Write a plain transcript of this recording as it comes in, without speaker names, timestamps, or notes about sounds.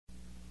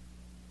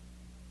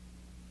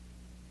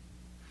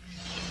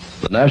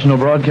The National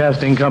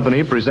Broadcasting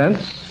Company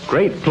presents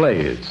Great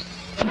Plays.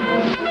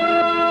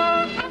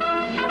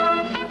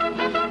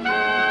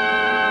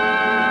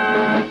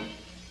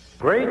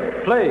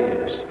 Great Plays.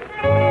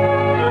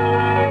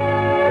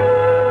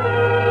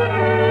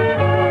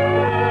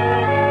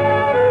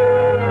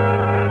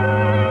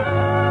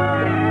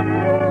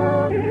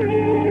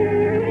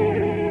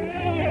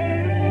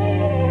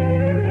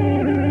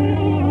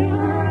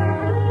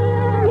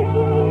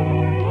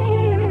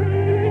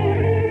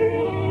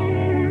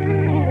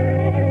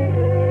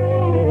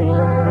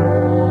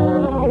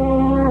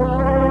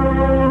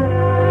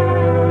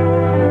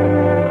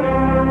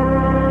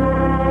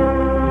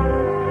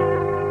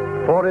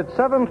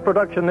 Seventh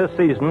production this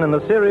season in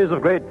the series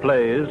of great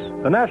plays,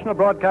 the National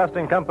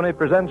Broadcasting Company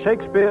presents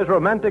Shakespeare's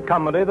romantic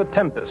comedy, The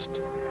Tempest,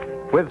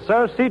 with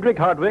Sir Cedric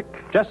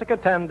Hardwicke, Jessica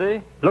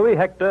Tandy, Louis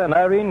Hector, and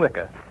Irene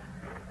Wicker.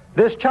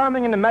 This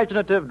charming and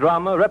imaginative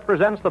drama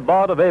represents the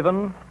Bard of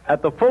Avon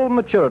at the full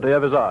maturity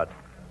of his art.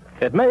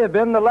 It may have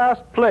been the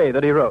last play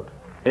that he wrote.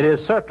 It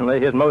is certainly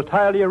his most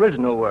highly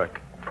original work.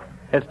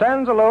 It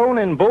stands alone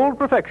in bold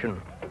perfection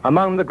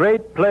among the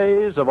great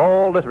plays of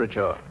all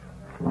literature.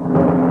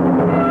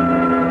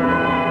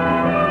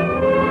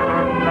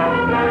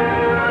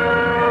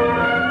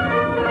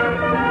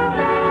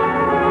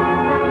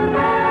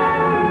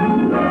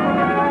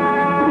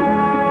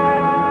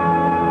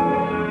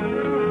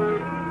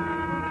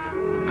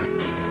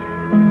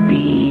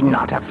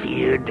 Not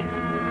afeard.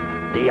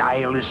 The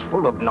isle is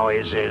full of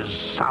noises,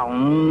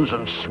 sounds,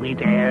 and sweet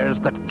airs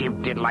that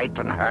give delight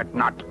and hurt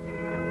not.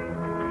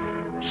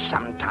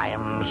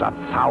 Sometimes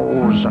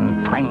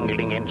 1,000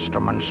 twangling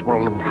instruments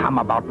will hum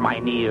about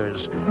mine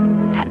ears,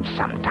 and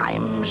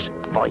sometimes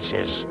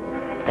voices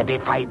that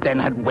if I then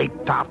had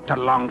waked after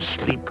long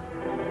sleep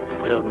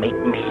will make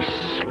me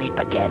sleep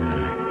again.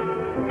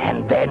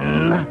 And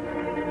then,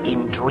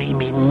 in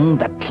dreaming,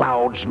 the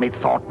clouds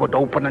methought would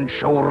open and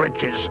show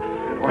riches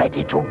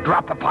ready to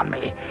drop upon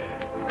me,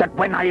 that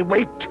when I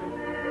waked,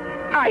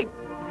 I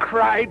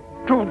cried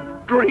to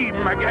dream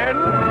again.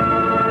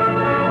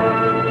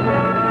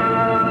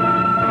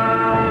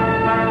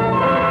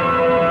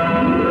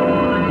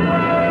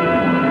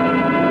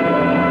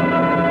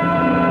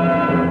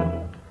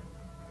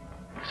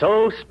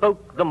 So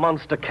spoke the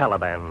monster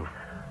Caliban,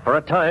 for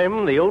a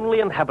time the only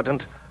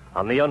inhabitant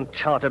on the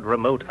uncharted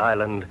remote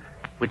island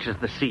which is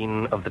the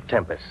scene of the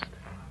Tempest.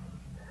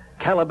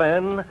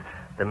 Caliban,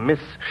 the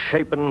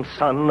misshapen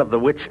son of the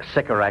witch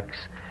Sycorax,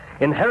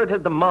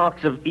 inherited the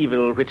marks of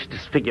evil which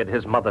disfigured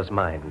his mother's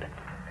mind.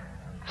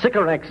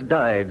 Sycorax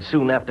died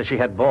soon after she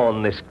had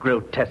borne this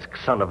grotesque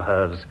son of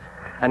hers,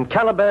 and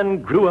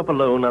Caliban grew up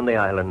alone on the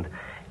island,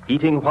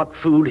 eating what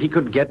food he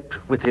could get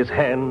with his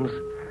hands,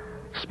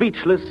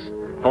 speechless,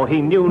 for he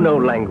knew no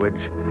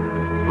language,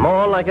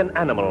 more like an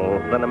animal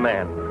than a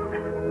man.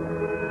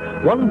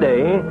 One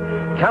day,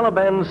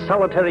 Caliban's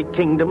solitary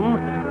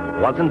kingdom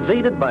was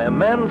invaded by a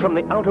man from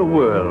the outer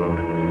world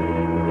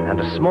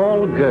and a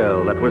small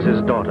girl that was his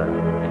daughter.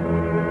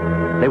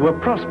 They were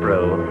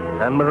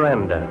Prospero and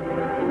Miranda,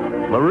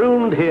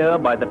 marooned here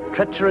by the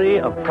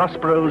treachery of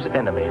Prospero's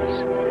enemies.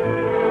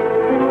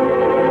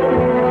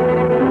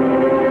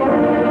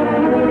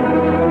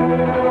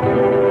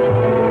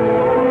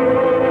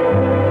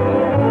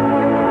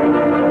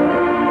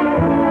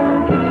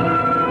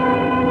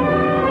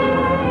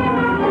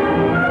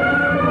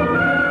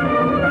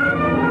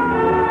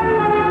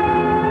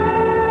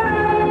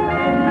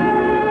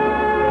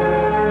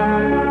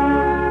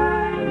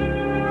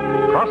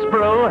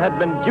 Prospero had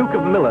been Duke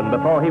of Milan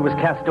before he was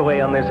cast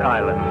away on this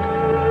island.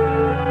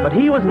 But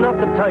he was not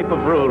the type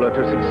of ruler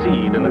to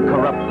succeed in a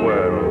corrupt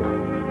world.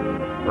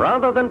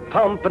 Rather than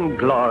pomp and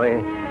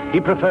glory, he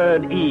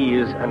preferred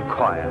ease and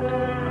quiet.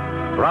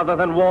 Rather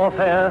than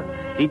warfare,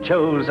 he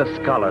chose a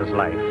scholar's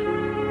life.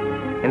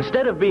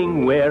 Instead of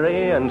being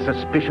wary and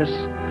suspicious,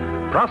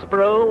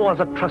 Prospero was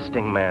a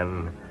trusting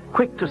man,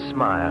 quick to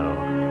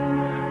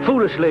smile.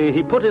 Foolishly,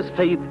 he put his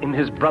faith in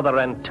his brother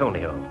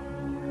Antonio.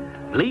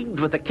 Leagued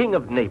with the King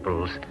of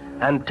Naples,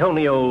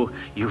 Antonio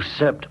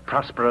usurped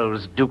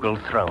Prospero's ducal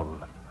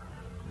throne.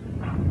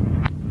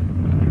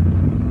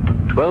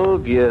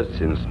 12 years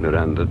since,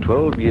 Miranda,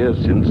 12 years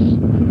since,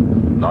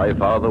 thy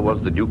father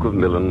was the Duke of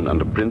Milan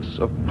and a prince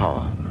of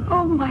power.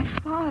 Oh, my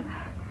father.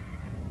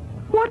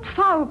 What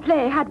foul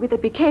play had we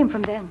that became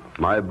from then?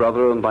 My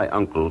brother and thy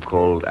uncle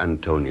called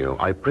Antonio.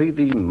 I pray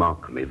thee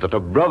mark me, that a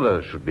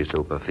brother should be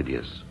so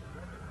perfidious.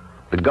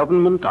 The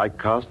government I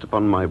cast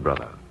upon my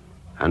brother,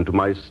 and to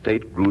my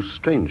state grew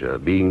stranger,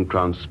 being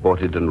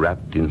transported and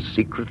wrapped in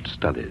secret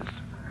studies.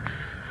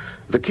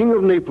 The King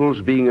of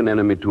Naples, being an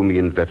enemy to me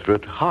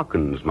inveterate,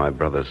 hearkens my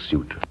brother's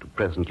suit to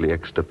presently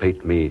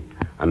extirpate me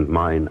and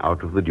mine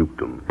out of the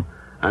dukedom,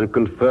 and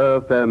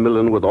confer fair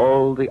Milan with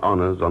all the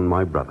honors on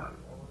my brother.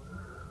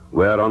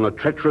 Whereon a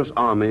treacherous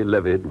army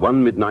levied,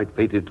 one midnight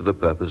fated to the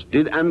purpose,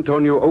 did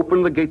Antonio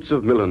open the gates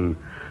of Milan,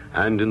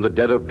 and in the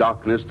dead of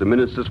darkness the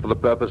ministers for the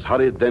purpose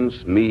hurried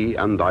thence me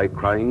and thy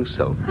crying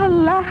self.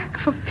 Alack,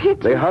 for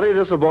pity. They hurried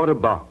us aboard a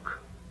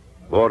bark,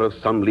 bore us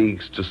some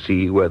leagues to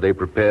sea, where they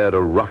prepared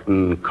a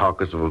rotten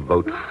carcass of a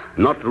boat,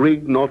 not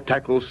rig, nor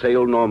tackle,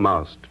 sail, nor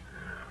mast.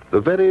 The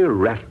very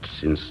rats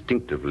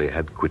instinctively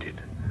had quitted.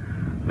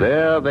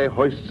 There they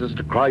hoisted us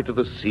to cry to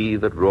the sea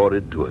that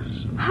roared to us.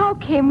 How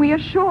came we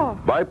ashore?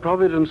 By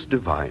providence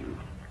divine.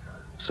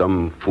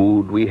 Some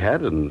food we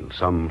had, and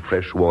some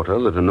fresh water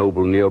that a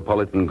noble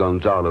Neapolitan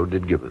Gonzalo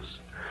did give us.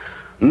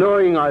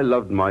 Knowing I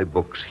loved my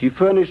books, he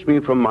furnished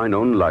me from mine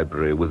own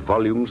library with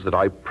volumes that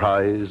I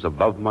prize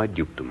above my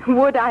dukedom.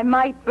 Would I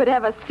might but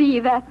ever see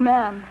that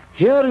man.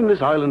 Here in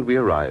this island we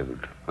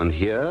arrived, and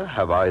here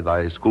have I,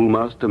 thy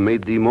schoolmaster,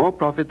 made thee more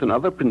profit than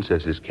other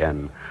princesses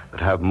can, that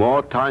have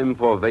more time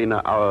for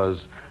vainer hours,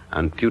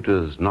 and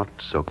tutors not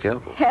so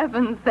careful.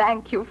 Heaven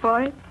thank you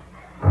for it.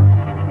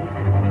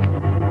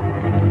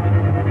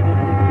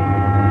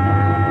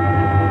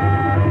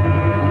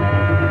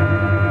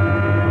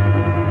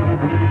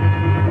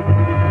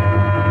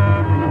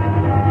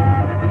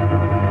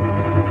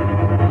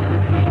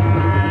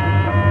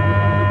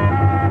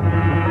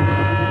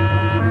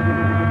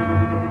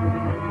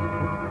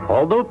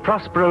 Although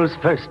Prospero's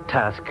first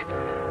task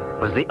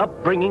was the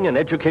upbringing and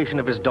education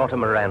of his daughter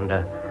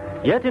Miranda,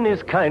 yet in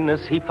his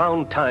kindness he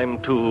found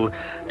time to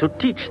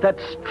teach that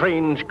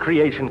strange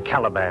creation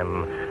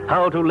Caliban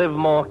how to live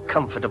more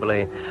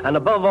comfortably, and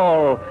above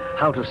all,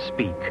 how to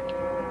speak.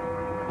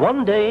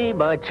 One day,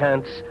 by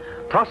chance,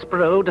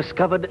 Prospero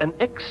discovered an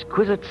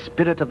exquisite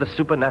spirit of the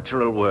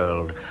supernatural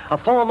world, a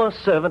former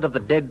servant of the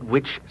dead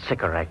witch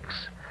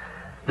Sycorax.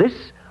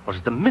 This was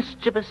the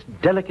mischievous,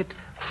 delicate,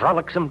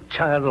 frolicsome,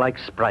 childlike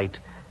sprite,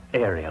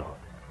 Ariel.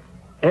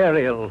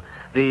 Ariel,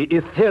 the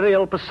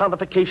ethereal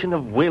personification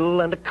of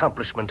will and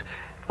accomplishment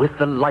with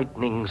the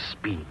lightning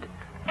speed.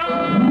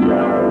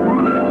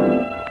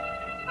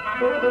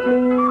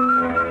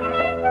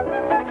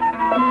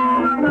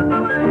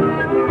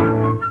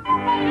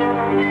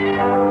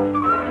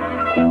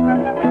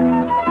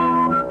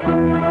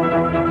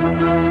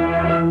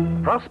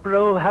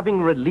 Prospero,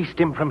 having released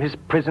him from his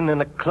prison in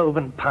a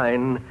cloven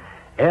pine,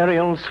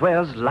 Ariel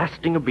swears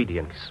lasting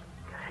obedience.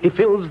 He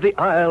fills the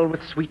isle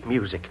with sweet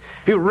music.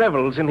 He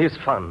revels in his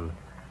fun.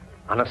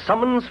 On a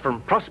summons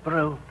from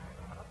Prospero,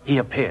 he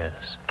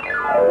appears.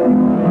 All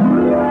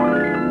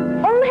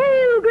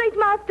hail, great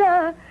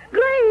master!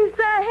 Grace,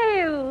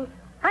 hail!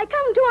 I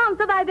come to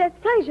answer thy best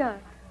pleasure.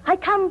 I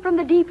come from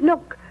the deep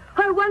nook,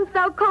 where once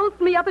thou call'st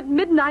me up at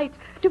midnight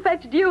to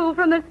fetch dew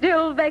from the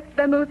still vexed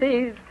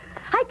Bermoothes.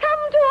 I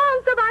come to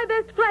answer thy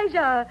best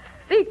pleasure.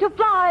 Seek to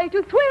fly,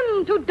 to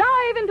swim, to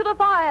dive into the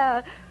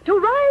fire, to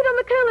ride on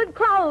the curled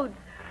clouds,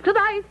 to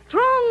thy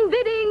strong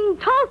bidding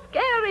tosk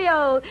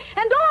Ariel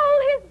and all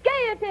his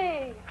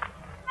gaiety.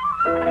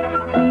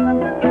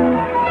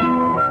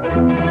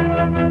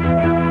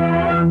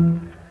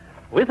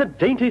 With a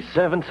dainty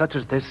servant such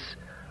as this,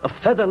 a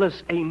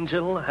featherless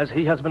angel, as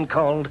he has been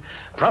called,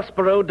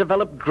 Prospero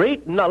developed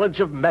great knowledge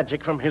of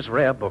magic from his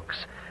rare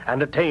books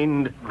and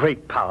attained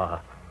great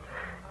power.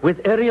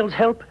 With Ariel's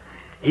help,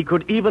 he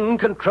could even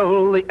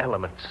control the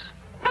elements.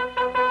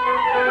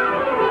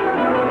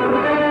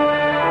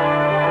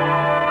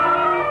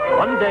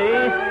 One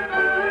day,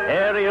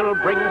 Ariel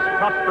brings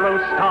Prospero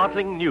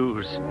startling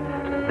news.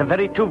 The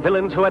very two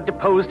villains who had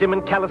deposed him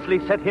and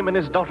callously set him and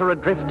his daughter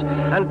adrift,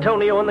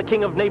 Antonio and the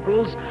King of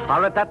Naples,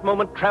 are at that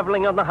moment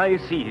traveling on the high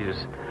seas.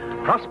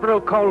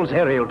 Prospero calls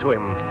Ariel to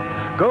him.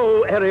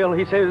 Go, Ariel,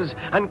 he says,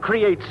 and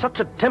create such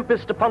a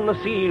tempest upon the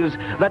seas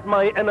that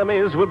my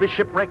enemies will be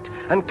shipwrecked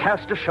and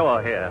cast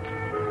ashore here.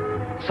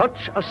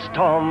 Such a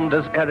storm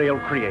does Ariel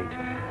create.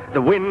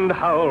 The wind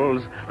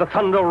howls, the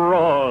thunder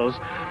roars,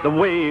 the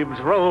waves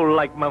roll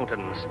like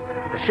mountains.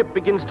 The ship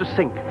begins to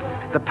sink.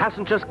 The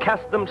passengers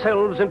cast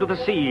themselves into the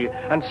sea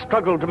and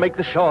struggle to make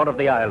the shore of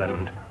the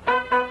island.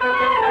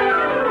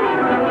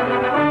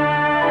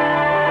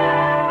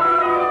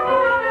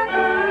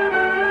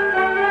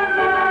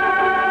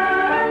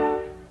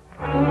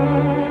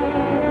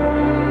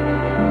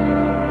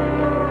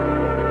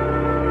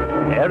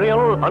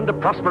 Ariel, under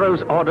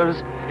Prospero's orders,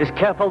 is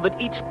careful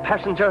that each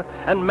passenger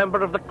and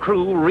member of the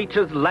crew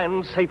reaches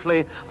land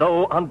safely,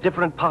 though on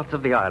different parts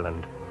of the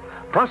island.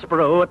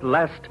 Prospero, at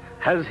last,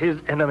 has his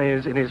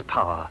enemies in his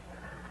power.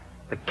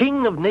 The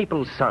King of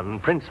Naples' son,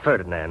 Prince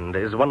Ferdinand,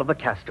 is one of the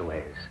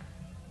castaways.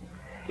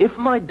 If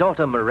my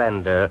daughter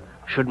Miranda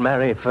should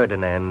marry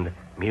Ferdinand,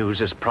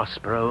 muses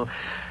Prospero,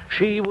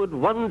 she would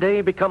one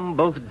day become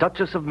both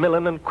Duchess of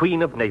Milan and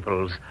Queen of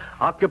Naples,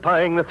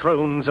 occupying the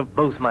thrones of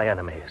both my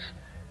enemies.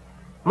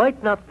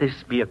 Might not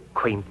this be a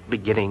quaint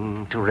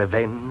beginning to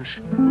revenge?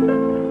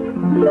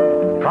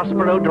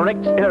 Prospero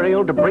directs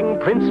Ariel to bring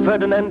Prince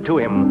Ferdinand to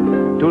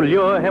him, to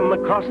lure him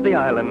across the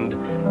island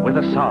with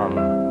a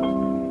song.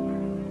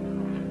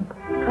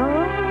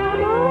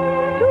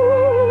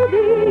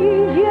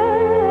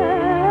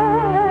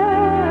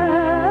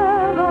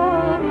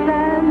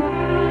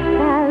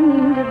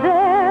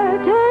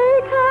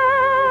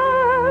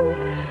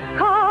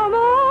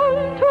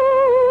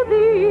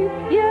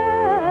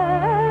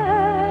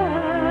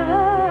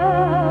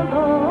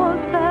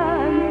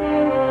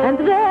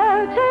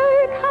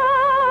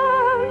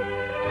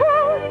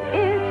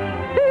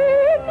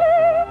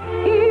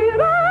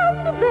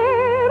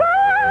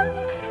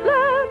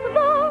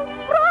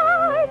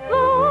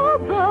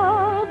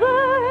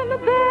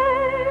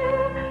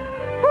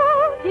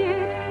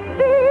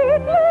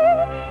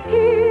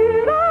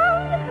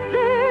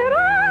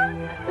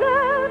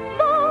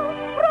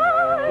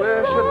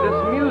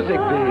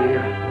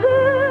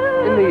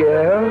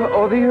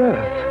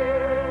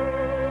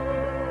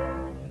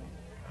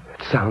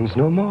 comes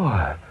no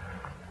more.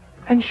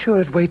 And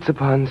sure it waits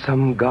upon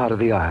some god of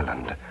the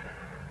island.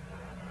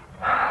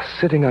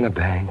 Sitting on a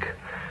bank,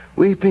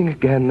 weeping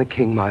again the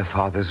king my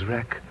father's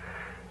wreck,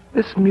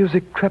 this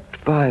music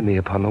crept by me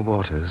upon the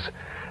waters,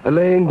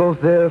 allaying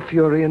both their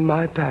fury and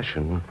my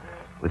passion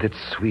with its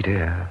sweet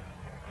air.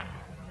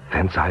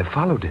 Thence I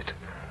followed it,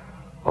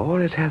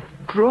 or it hath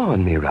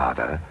drawn me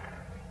rather,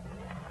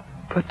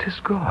 but 'tis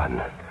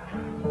gone.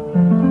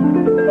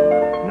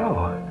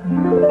 No,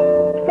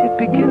 it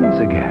begins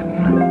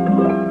again.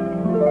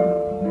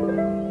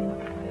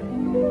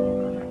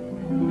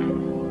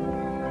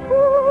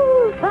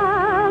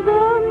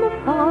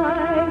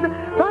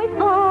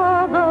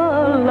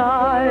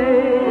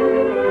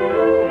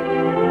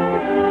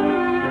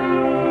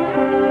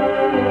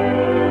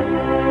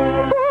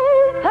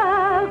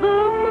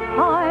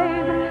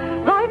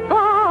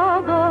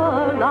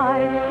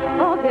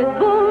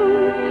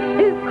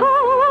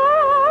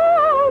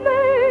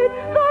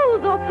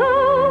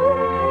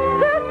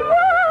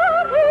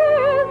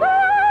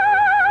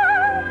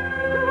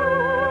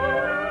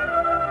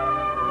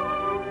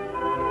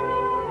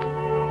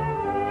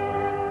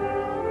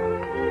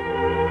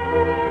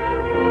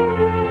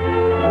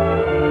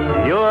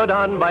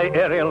 On by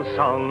Ariel's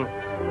song,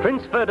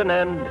 Prince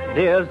Ferdinand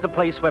nears the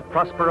place where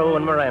Prospero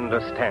and Miranda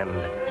stand.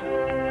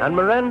 And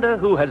Miranda,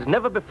 who has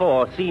never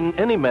before seen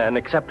any man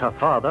except her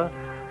father,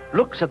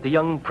 looks at the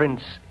young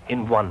prince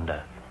in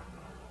wonder.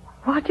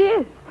 What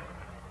is?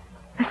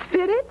 A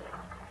spirit?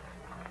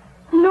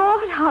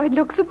 Lord, how it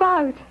looks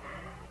about.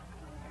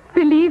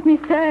 Believe me,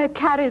 sir, it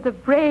carries a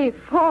brave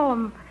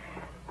form.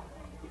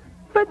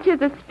 But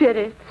 'tis a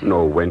spirit.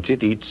 No, wench,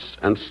 it eats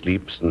and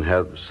sleeps and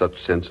has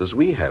such sense as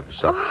we have,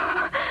 sir.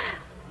 Oh.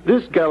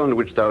 This gallant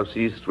which thou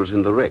seest was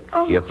in the wreck.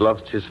 Oh. He hath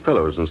lost his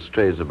fellows and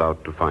strays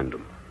about to find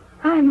them.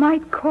 I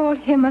might call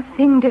him a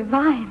thing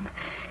divine,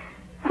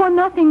 for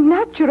nothing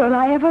natural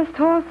I ever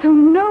saw so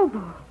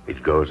noble.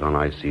 It goes on,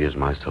 I see, as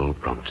my soul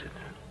prompts it.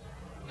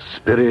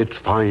 Spirit,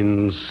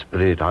 fine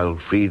spirit, I'll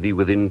free thee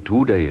within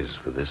 2 days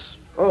for this.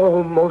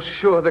 Oh, most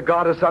sure the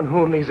goddess on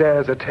whom these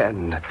airs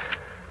attend.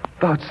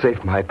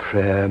 Vouchsafe my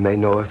prayer may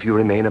know if you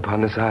remain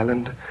upon this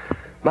island.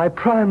 My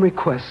prime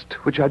request,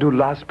 which I do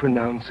last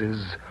pronounce,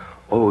 is,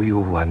 oh, you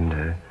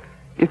wonder,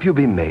 if you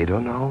be maid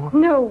or no?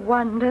 No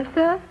wonder,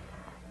 sir,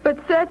 but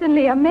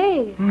certainly a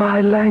maid.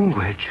 My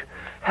language,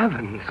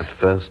 heavens. At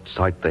first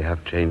sight they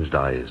have changed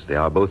eyes. They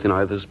are both in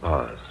either's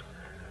powers.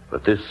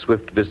 But this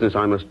swift business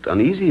I must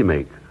uneasy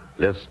make,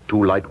 lest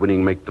too light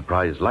winning make the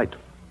prize light.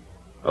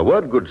 A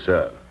word, good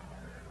sir.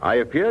 I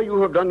appear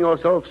you have done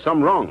yourself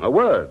some wrong. A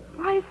word.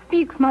 Why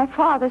speaks my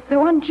father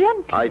so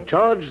ungently? I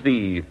charge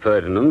thee,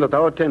 Ferdinand, that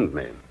thou attend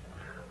me.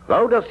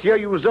 Thou dost here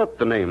usurp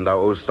the name thou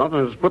owest not,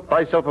 and hast put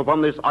thyself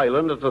upon this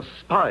island as a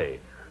spy,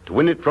 to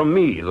win it from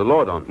me, the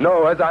lord on.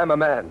 No, as I'm a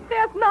man.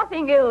 There's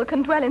nothing ill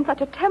can dwell in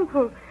such a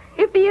temple.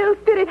 If the ill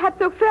spirit had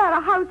so fair a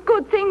house,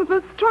 good things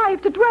will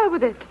strive to dwell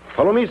with it.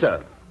 Follow me,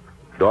 sir.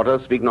 Daughter,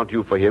 speak not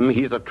you for him.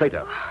 He is a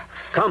traitor.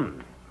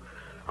 Come.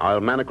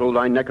 I'll manacle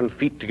thy neck and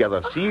feet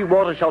together. Sea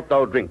water shalt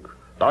thou drink.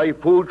 Thy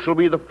food shall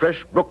be the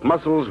fresh brook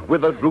mussels,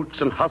 withered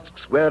roots, and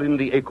husks wherein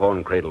the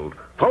acorn cradled.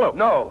 Follow.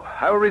 No,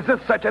 I will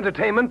resist such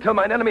entertainment till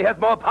mine enemy has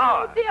more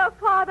power. Oh, dear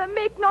father,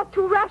 make not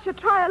too rash a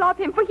trial of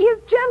him, for he is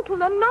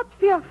gentle and not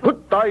fearful.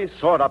 Put thy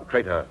sword up,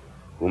 traitor,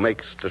 who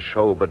makes to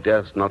show but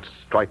darest not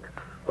strike.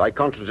 Thy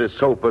conscience is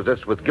so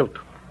possessed with guilt.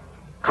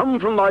 Come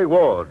from thy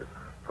ward,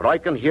 for I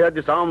can here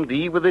disarm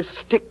thee with this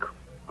stick,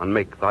 and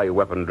make thy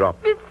weapon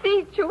drop.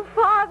 Beseech you,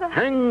 father.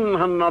 Hang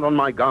not on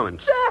my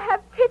garments. Sir,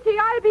 have pity,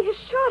 I'll be his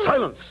surely.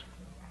 Silence!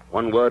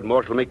 One word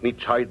more shall make me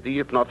chide thee,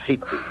 if not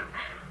hate thee.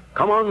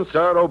 Come on,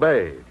 sir,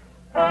 obey.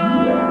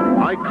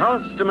 I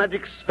cast a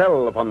magic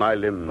spell upon thy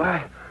limbs.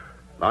 Why?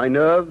 Thy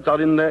nerves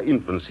are in their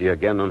infancy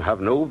again and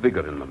have no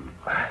vigor in them.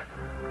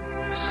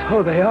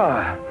 So they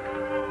are.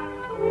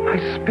 My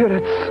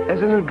spirits,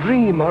 as in a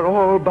dream, are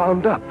all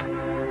bound up.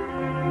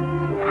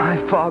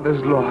 My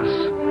father's loss,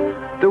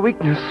 the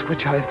weakness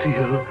which I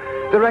feel,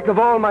 the wreck of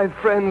all my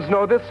friends,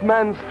 no, this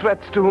man's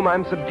threats to whom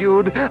I'm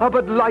subdued are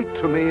but light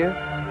to me.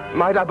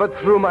 Might I but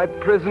through my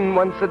prison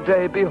once a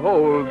day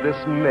behold this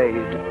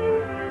maid.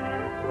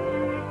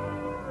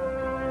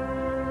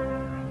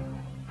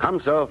 Come,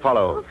 sir,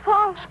 follow.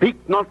 Father.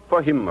 Speak not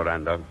for him,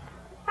 Miranda.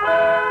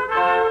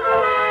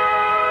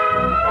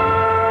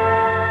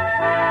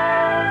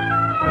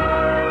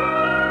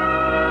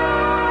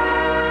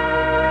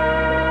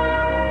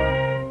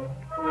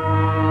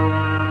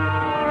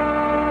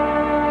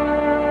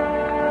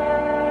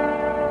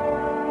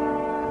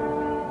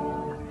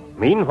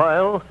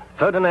 Meanwhile,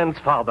 Ferdinand's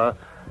father,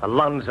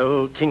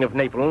 Alonso, King of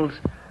Naples,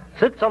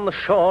 sits on the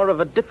shore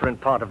of a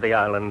different part of the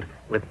island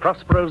with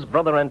Prospero's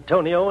brother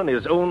Antonio and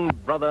his own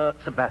brother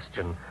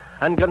Sebastian,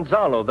 and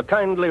Gonzalo, the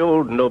kindly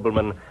old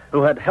nobleman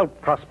who had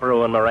helped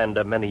Prospero and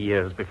Miranda many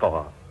years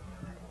before.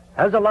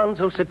 As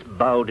Alonso sits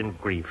bowed in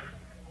grief,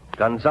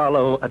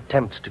 Gonzalo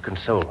attempts to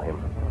console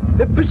him.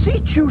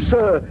 Beseech you,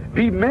 sir,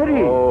 be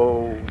merry.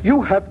 Oh.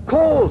 You have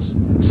cause,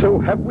 so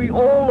have we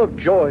all of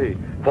joy,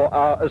 for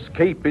our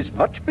escape is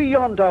much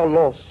beyond our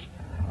loss.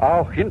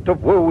 Our hint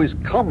of woe is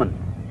common.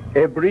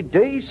 Every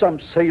day some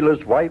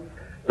sailor's wife,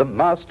 the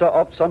master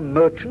of some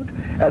merchant,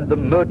 and the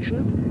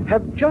merchant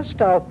have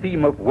just our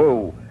theme of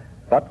woe.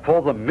 But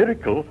for the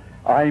miracle,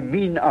 I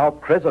mean our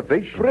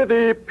preservation.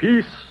 Prithee,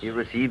 peace. He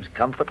receives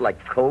comfort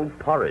like cold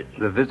porridge.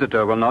 The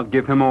visitor will not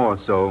give him more,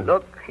 so...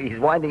 Look, he's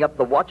winding up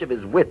the watch of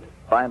his wit.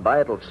 By and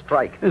by it'll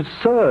strike.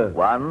 Sir,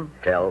 One,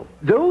 tell.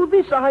 though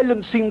this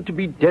island seem to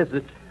be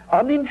desert,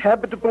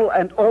 uninhabitable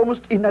and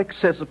almost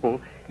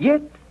inaccessible,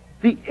 yet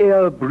the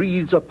air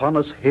breathes upon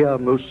us here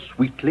most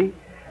sweetly,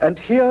 and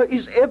here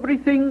is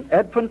everything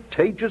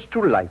advantageous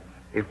to life.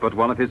 If but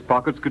one of his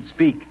pockets could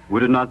speak,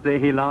 would it not say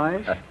he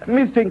lies?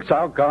 Methinks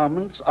our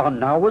garments are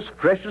now as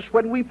fresh as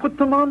when we put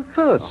them on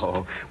first.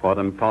 Oh, what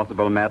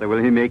impossible matter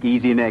will he make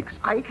easy next?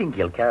 I think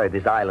he'll carry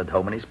this island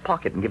home in his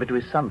pocket and give it to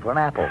his son for an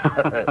apple.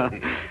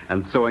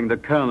 And sowing the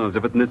kernels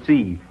of it in the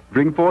sea,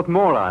 bring forth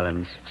more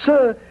islands.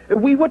 Sir,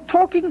 we were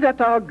talking that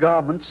our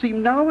garments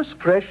seem now as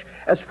fresh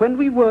as when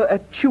we were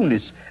at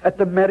Tunis at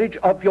the marriage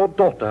of your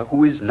daughter,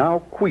 who is now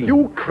queen.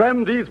 You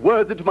cram these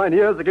words into mine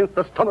ears against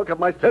the stomach of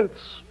my sense.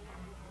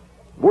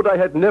 Would I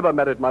had never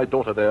married my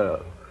daughter there,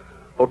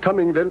 for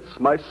coming thence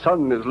my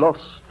son is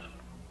lost.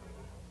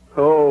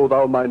 Oh,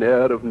 thou mine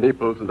heir of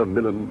Naples and of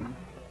Milan,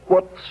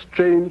 what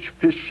strange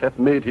fish hath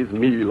made his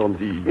meal on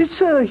thee?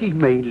 Sir, he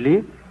may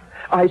live.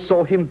 I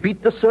saw him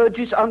beat the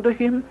surges under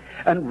him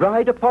and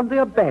ride upon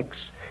their backs,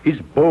 his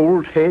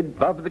bold head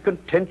above the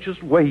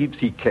contentious waves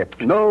he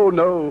kept.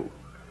 No,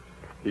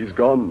 he's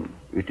gone.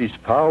 It is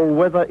foul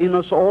weather in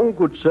us all,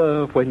 good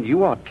sir, when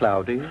you are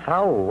cloudy.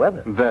 Foul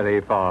weather. Very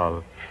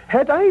foul.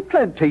 Had I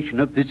plantation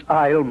of this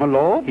isle, my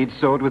lord, He'd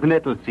sowed with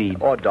nettle seed.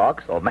 Or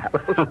docks, or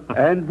mallows.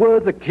 and were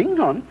the king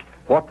on't,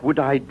 what would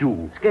I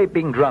do? Escape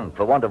being drunk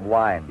for want of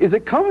wine. In the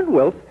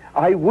Commonwealth,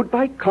 I would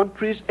by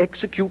countries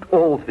execute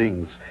all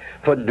things.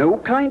 For no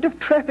kind of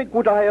traffic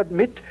would I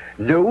admit,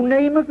 no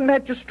name of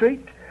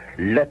magistrate.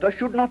 Letter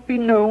should not be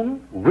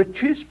known,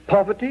 riches,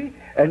 poverty,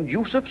 and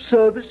use of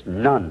service,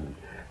 none.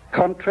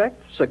 Contract,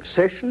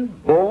 succession,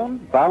 born,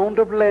 bound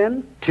of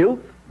land, tilth,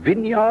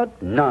 vineyard,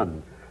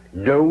 none.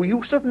 No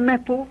use of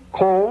metal,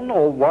 corn,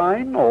 or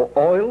wine, or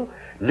oil,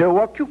 no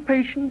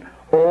occupation,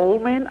 all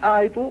men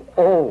idle,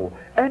 all,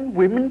 and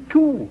women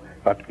too,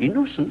 but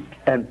innocent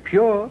and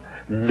pure,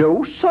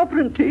 no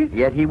sovereignty.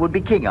 Yet he would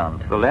be king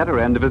on't. The latter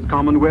end of his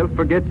commonwealth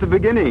forgets the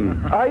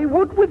beginning. I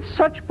would with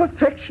such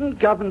perfection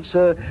govern,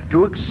 sir,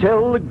 to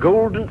excel the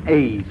golden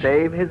age.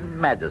 Save his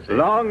majesty.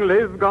 Long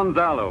live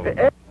Gonzalo.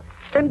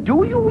 And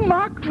do you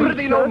mark me,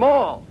 Prithee, no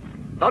more.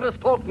 Thou dost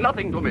talk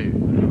nothing to me.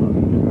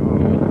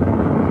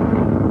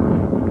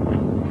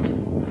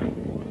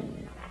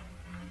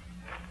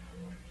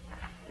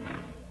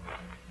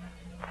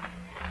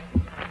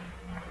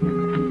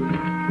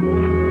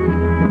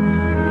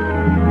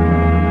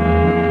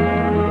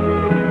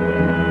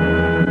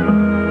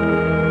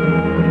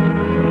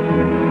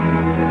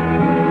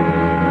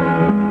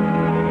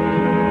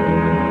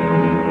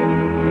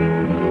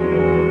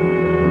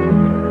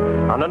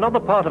 Another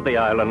part of the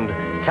island,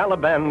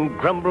 Caliban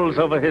grumbles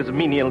over his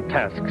menial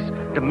tasks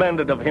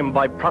demanded of him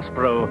by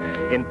Prospero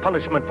in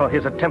punishment for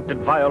his attempted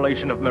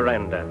violation of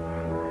Miranda.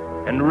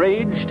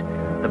 Enraged,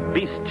 the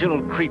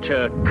bestial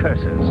creature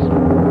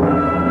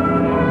curses.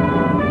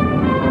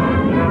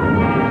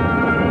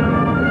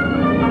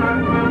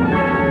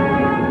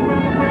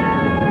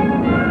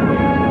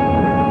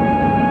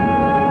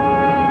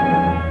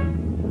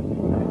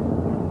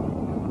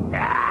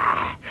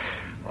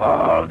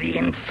 All the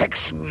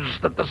infections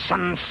that the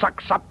sun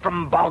sucks up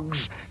from bogs,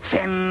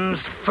 fens,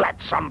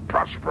 flats on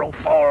Prospero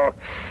fall,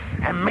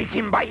 and make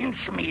him by inch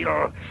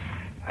meal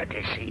a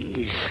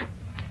disease.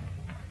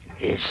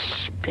 His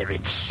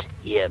spirits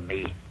hear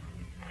me,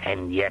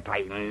 and yet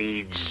I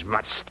needs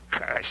must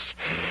curse.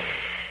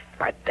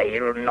 But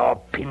they'll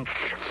nor pinch,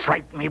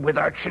 fright me with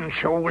urchin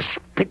shows,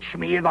 pitch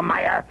me i' the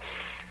mire,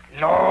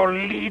 nor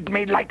lead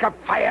me like a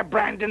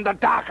firebrand in the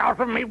dark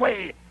out of me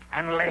way,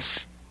 unless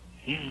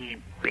he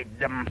bid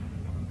them.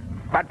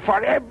 But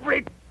for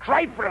every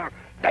trifle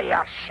they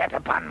are set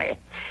upon me,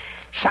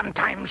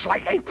 sometimes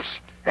like apes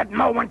that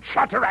mow and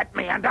chutter at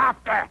me, and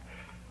after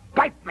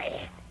bite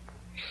me.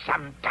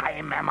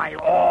 Sometime am I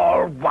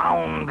all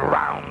wound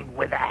round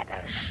with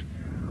adders,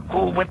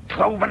 who with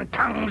cloven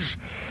tongues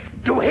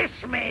do hiss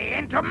me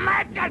into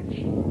madness.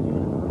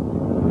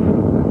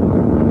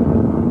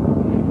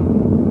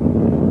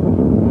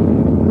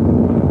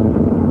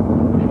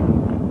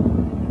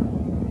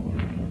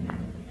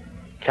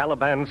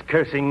 Caliban's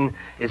cursing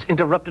is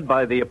interrupted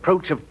by the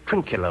approach of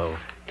Trinculo,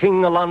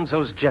 King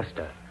Alonso's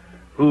jester,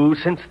 who,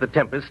 since the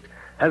Tempest,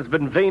 has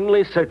been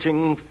vainly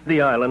searching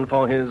the island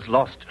for his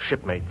lost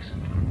shipmates.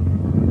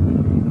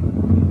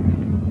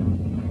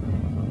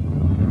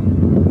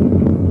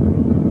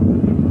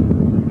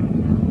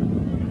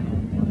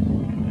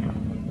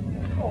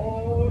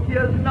 Oh,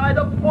 here's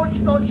neither bush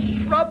nor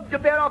shrub to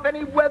bear off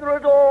any weather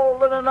at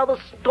all, and another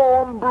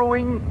storm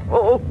brewing.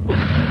 Oh,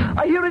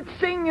 I hear it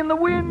sing in the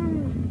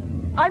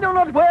wind. I know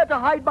not where to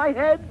hide my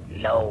head.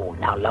 Lo,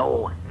 now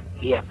lo.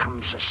 Here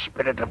comes the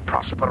spirit of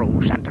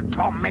Prospero's, and to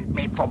torment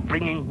me for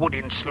bringing wood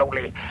in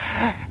slowly,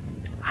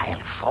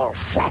 I'll fall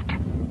flat.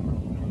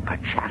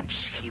 Perchance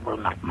he will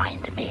not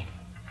mind me.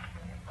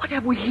 What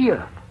have we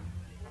here?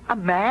 A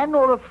man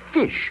or a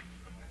fish?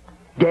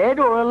 Dead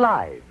or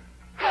alive?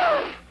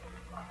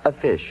 A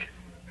fish.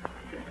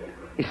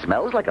 He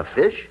smells like a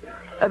fish.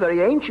 A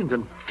very ancient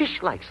and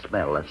fish-like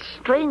smell. A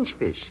strange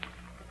fish.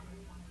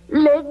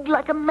 Leg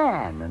like a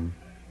man and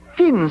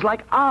fins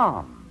like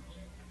arms.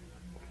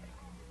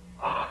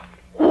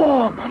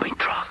 Oh, mummy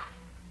trough.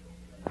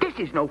 This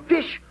is no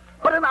fish,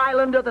 but an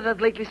islander that has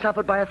lately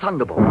suffered by a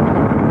thunderbolt.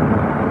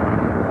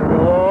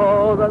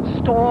 Oh, the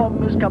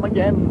storm has come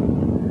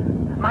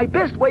again. My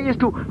best way is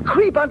to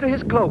creep under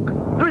his cloak.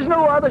 There is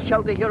no other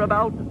shelter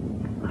hereabout.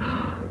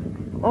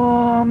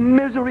 Oh,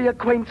 misery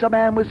acquaints a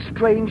man with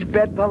strange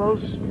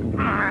bedfellows.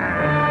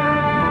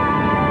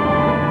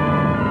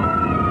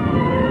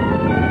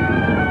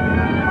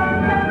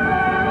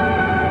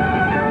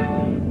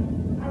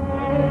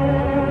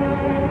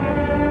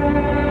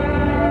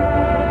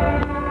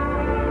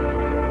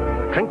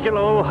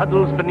 Trinculo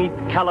huddles beneath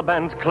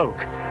Caliban's cloak.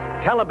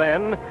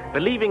 Caliban,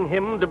 believing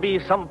him to be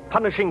some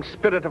punishing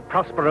spirit of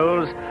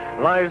Prospero's,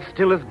 lies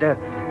still as death,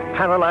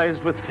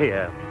 paralyzed with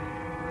fear.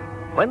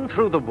 When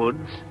through the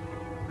woods,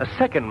 a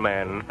second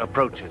man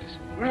approaches.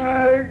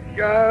 I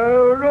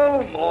shall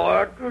no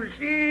more to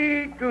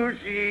see.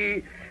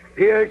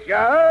 Here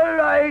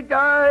shall I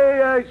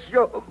die a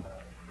show.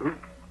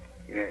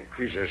 Yes,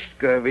 'tis a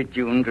scurvy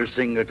tune to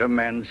sing at a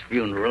man's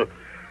funeral.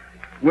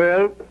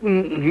 Well,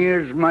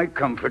 here's my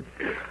comfort.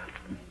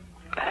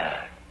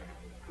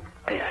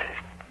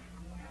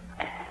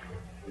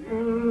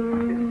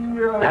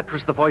 That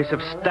was the voice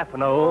of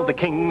Stefano, the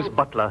king's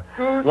butler,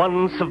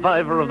 one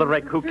survivor of the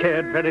wreck who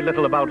cared very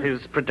little about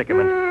his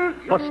predicament.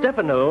 For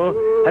Stefano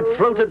had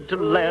floated to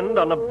land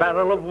on a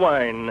barrel of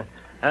wine,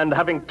 and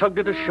having tugged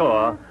it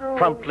ashore,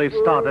 promptly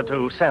started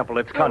to sample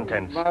its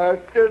contents.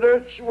 Master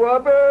the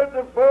swabber,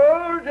 the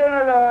fold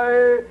and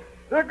I,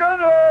 the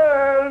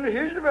gunner and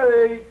his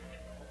mate,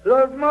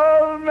 the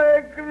small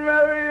make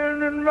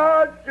Marion and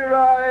Master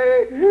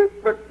I,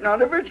 but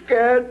none of it's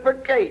cared for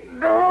Kate. Do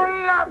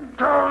not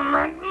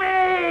torment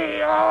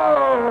me!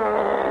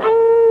 Oh!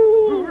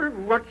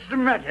 What's the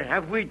matter?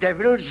 Have we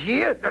devils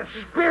here? The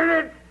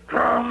spirit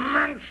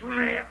torments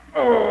me.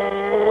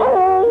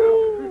 Oh!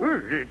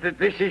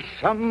 This is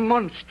some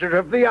monster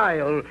of the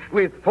isle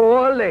with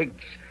 4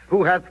 legs,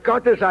 who hath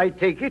got, as I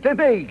take it, an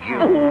ague.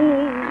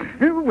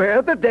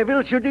 Where the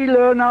devil should he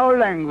learn our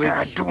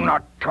language? Do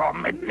not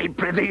torment me,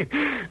 prithee.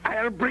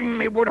 I'll bring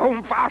me wood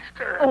home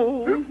faster.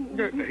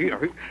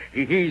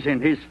 He's in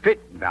his fit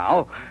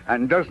now,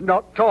 and does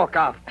not talk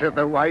after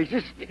the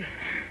wisest.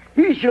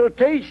 He shall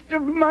taste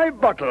of my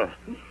bottle.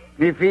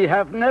 If he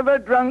have never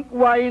drunk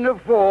wine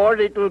afore,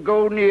 it will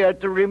go near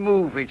to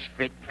remove his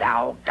fit.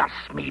 Thou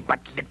dost me but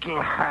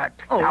little hurt.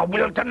 Thou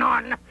wilt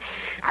anon.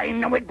 I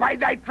know it by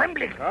thy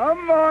trembling.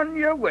 Come on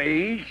your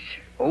ways.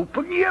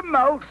 Open your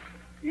mouth.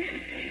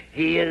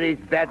 Here is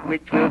that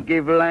which will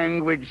give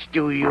language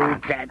to you,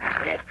 cat.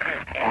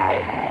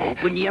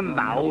 Open your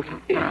mouth.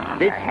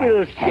 This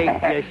will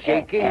shake your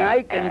shaking,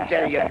 I can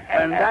tell you,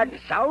 and that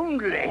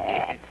soundly.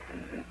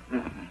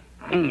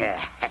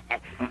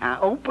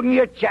 Open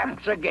your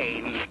chaps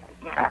again.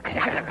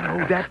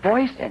 Oh, that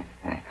voice?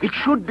 It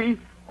should be.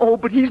 Oh,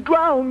 but he's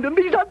drowned, and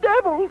these are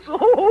devils.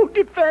 Oh,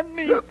 defend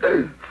me.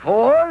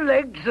 4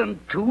 legs and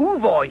 2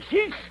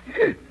 voices?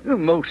 The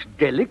most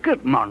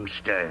delicate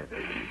monster.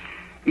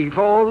 If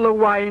all the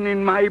wine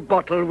in my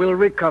bottle will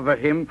recover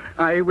him,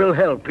 I will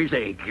help his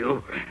ague.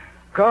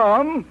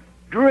 Come,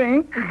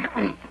 drink.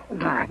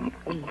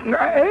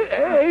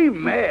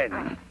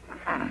 Amen.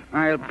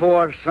 I'll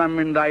pour some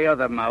in thy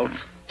other mouth.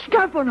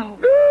 Stefano!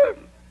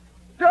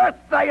 Doth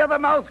thy other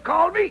mouth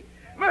call me?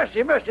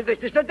 Mercy, mercy, this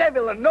is the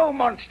devil and no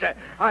monster.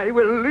 I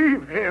will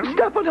leave him.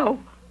 Stefano!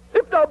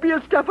 If thou be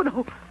a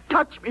Stefano,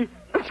 touch me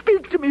and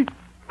speak to me,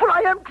 for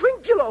I am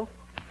Trinculo.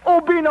 Oh,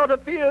 be not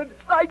afeard,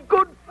 thy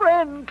good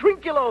friend,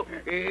 Trinculo.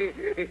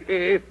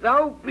 If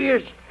thou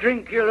beest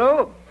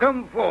Trinculo,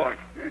 come forth.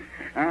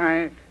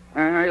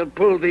 I'll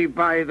pull thee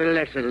by the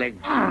lesser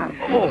legs.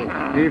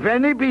 If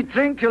any be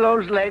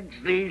Trinculo's legs,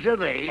 these are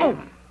they.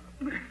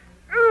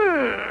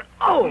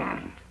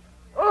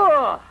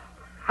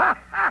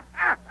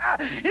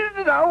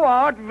 Thou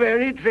art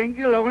very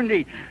Trinculo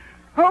indeed.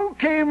 How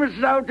camest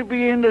thou to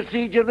be in the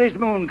siege of this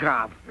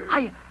mooncalf?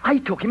 I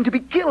took him to be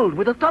killed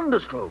with a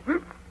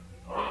thunderstroke.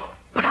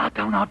 But art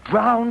thou not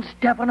drowned,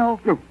 Stefano?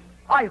 No.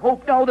 I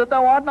hope now that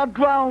thou art not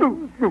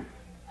drowned. No.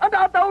 And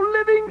art thou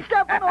living,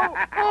 Stefano?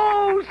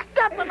 Oh,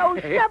 Stefano!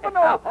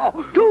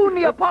 Do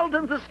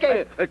Neapolitans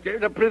escape?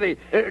 Prithee,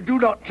 do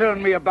not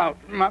turn me about.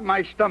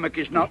 My stomach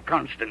is not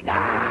constant.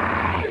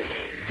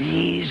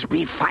 These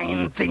be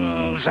fine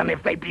things, and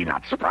if they be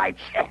not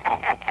sprites,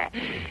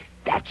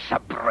 that's a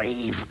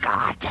brave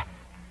god,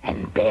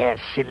 and bear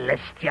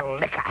celestial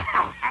liquor.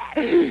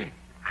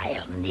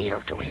 I'll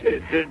kneel to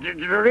him.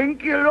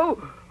 Trinculo,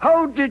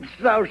 how didst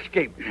thou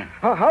escape?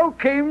 How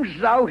camest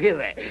thou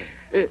hither?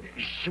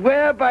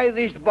 Swear by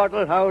this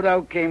bottle how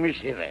thou camest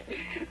hither.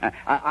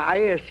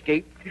 I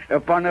escaped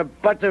upon a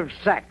butt of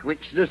sack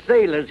which the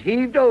sailors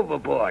heaved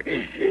overboard.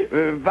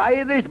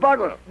 By this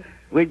bottle,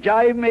 which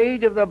I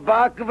made of the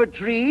bark of a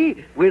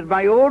tree with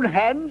my own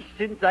hands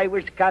since I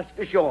was cast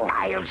ashore.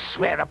 I'll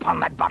swear upon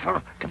that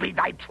bottle to be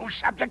thy true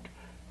subject,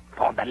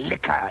 for the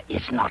liquor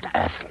is not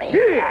earthly.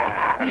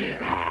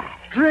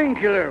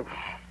 Trinculo,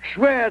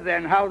 swear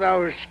then how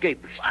thou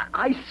escapest.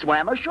 I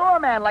swam ashore,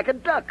 man, like a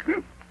duck.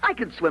 I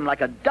can swim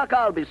like a duck,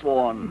 I'll be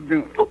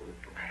sworn.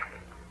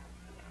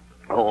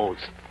 Oh,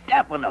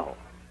 Stefano,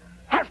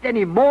 hast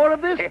any more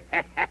of this?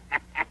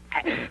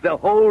 The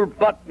whole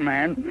butt,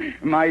 man.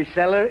 My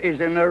cellar is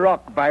in a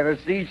rock by the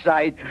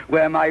seaside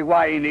where my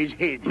wine is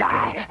hid.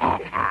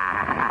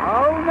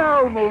 How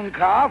now,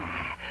 mooncalf?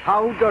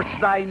 How doth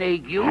thine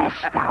ague you?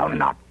 Hast thou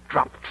not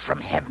dropped from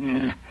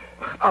heaven?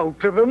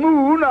 Out of the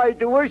moon, I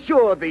do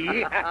assure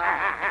thee.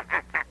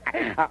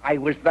 I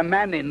was the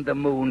man in the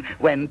moon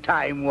when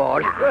time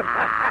was.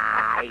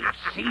 I've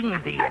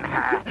seen thee in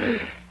her,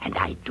 and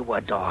I do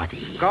adore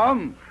thee.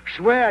 Come,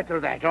 swear to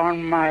that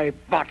on my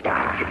bottle.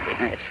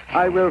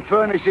 I will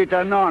furnish it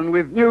anon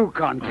with new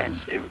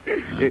contents.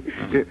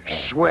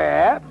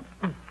 Swear.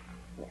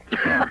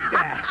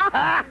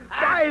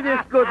 By this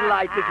good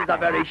light, this is a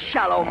very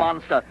shallow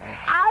monster.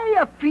 I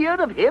afeared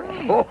of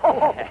him.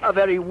 A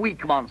very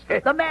weak monster.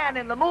 The man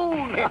in the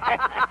moon.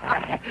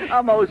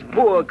 A most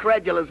poor,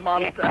 credulous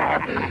monster.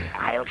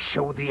 I'll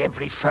show thee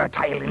every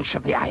fertile inch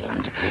of the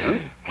island,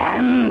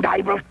 and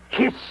I will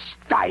kiss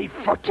thy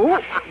foot.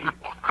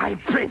 I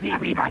pray thee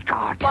be my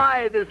guard.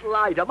 By this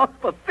light, a most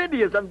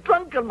perfidious and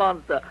drunken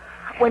monster.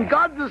 When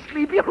God's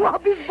asleep, he'll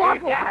rob his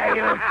bottle.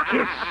 I'll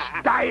kiss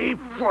thy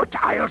foot.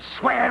 I'll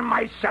swear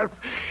myself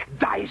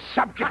thy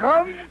subject.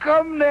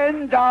 Come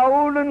then,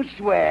 down and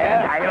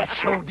swear. And I'll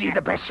show thee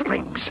the best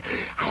springs.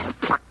 I'll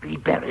pluck thee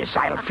berries.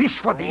 I'll fish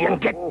for thee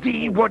and get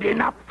thee wood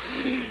enough.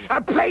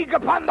 A plague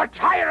upon the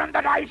tyrant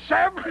that I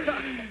serve.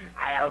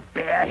 I'll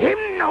bear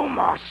him no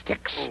more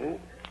sticks,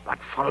 but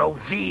follow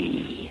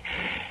thee,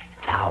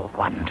 thou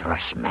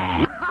wondrous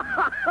man.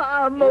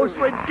 A most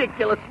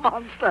ridiculous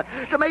monster.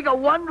 To make a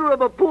wonder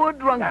of a poor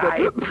drunkard.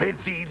 I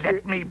prithee,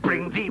 let me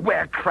bring thee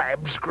where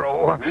crabs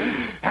grow,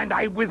 and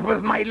I with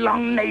my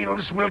long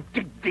nails will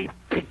dig thee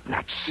pig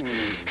nuts,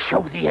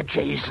 show thee a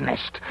jay's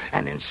nest,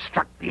 and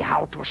instruct thee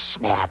how to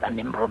snare the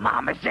nimble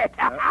marmoset.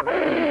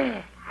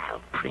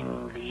 I'll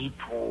bring thee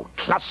to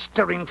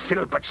clustering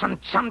filberts, and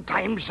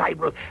sometimes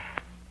I'll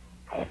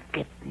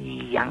get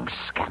thee young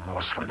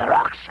scammels from the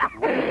rocks.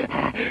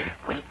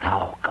 Wilt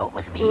thou go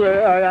with me?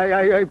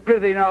 I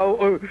prithee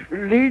now,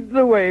 lead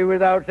the way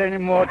without any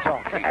more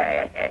talk.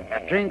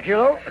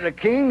 Trinculo, the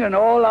king, and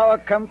all our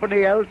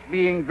company else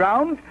being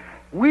drowned,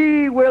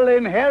 we will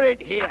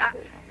inherit here.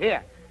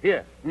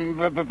 Here.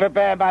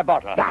 Prepare my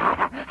bottle.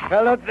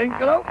 Fellow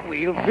Trinculo,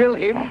 we'll fill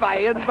him by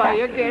and by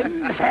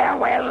again.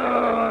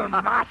 Farewell,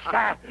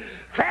 master.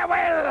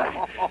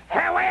 Farewell.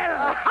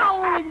 A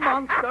howling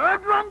monster, a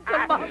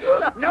drunken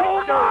monster.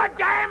 No more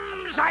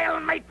dams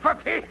I'll make for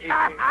fish.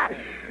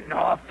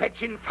 No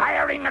fetching,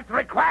 firing at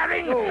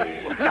requiring.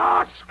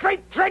 No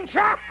straight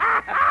trencher.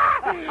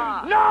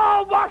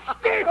 No wash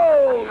stick.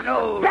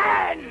 No.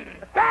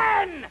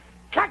 Ban.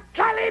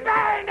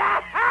 Caliban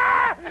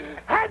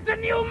has a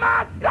new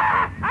master.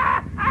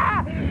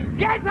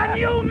 Get a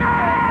new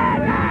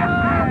man.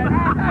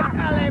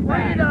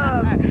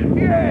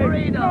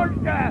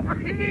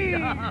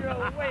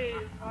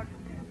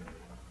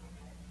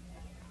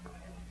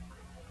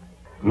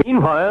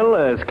 Meanwhile,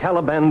 as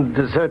Caliban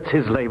deserts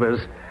his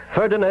labors,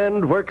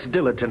 Ferdinand works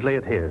diligently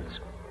at his.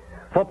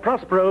 For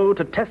Prospero,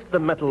 to test the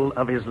mettle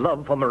of his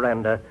love for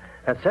Miranda,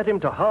 has set him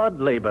to hard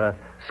labor,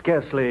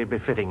 scarcely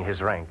befitting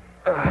his rank.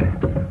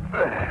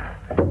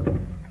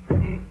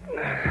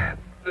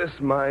 This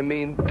my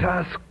mean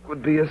task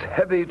would be as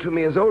heavy to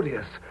me as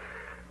odious.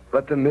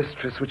 But the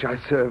mistress which I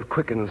serve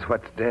quickens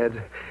what's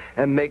dead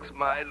and makes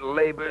my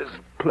labors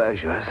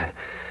pleasures.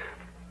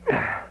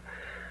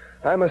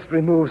 I must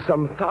remove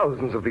some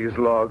thousands of these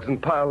logs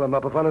and pile them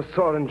up upon a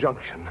sore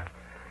injunction.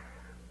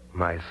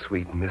 My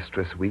sweet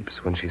mistress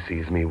weeps when she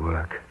sees me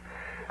work.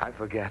 I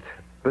forget,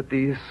 but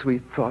these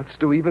sweet thoughts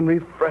do even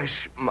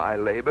refresh my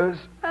labors.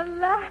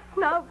 Alas,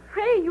 now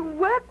pray you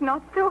work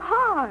not so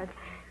hard.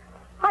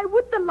 I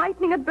would the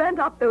lightning had burnt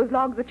up those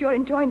logs that you're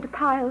enjoined to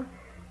pile.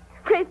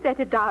 Pray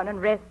set it down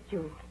and rest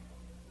you.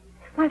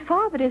 My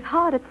father is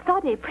hard at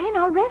study. Pray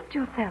now rest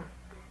yourself.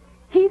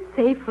 He's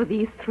safe for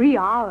these 3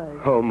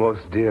 hours. Oh,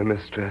 most dear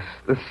mistress,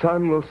 the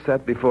sun will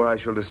set before I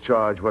shall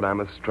discharge what I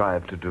must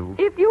strive to do.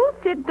 If you'll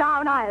sit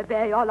down, I'll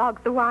bear your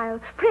logs the while.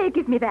 Pray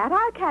give me that.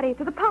 I'll carry it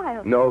to the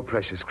pile. No,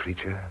 precious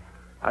creature.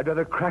 I'd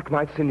rather crack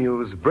my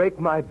sinews, break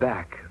my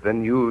back,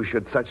 than you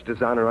should such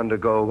dishonor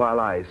undergo while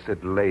I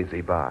sit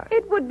lazy by.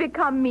 It would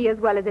become me as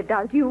well as it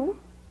does you.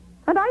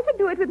 And I should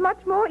do it with much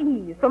more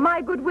ease, for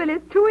my goodwill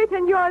is to it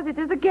and yours it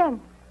is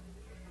against.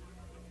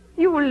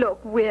 You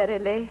look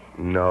wearily.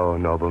 No,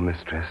 noble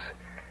mistress.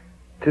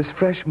 'Tis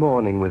fresh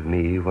morning with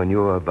me when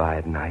you are by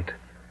at night.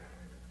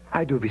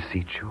 I do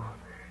beseech you,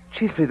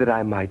 chiefly that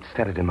I might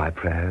set it in my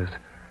prayers.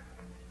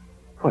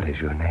 What is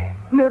your name?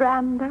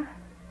 Miranda.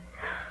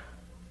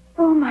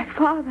 Oh, my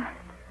father,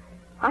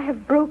 I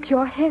have broke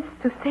your hest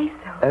to say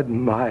so.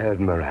 Admired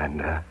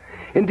Miranda.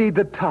 Indeed,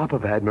 the top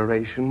of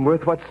admiration,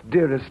 worth what's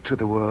dearest to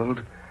the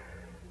world.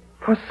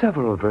 For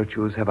several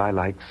virtues have I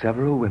liked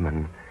several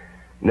women,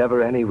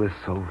 never any with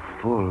so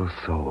full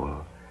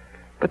soul.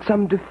 But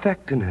some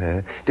defect in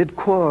her did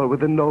quarrel with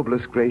the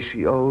noblest grace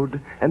she owed,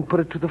 and put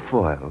it to the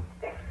foil.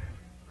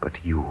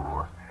 But you,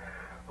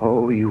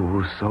 oh,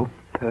 you, so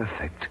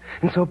perfect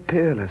and so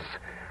peerless,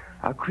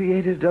 are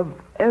created of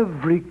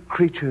every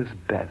creature's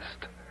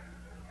best.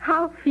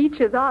 How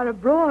features are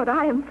abroad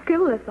I am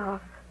skilless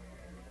of.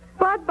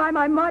 But by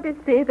my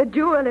modesty, the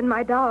jewel in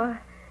my dower,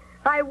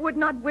 I would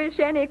not wish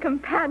any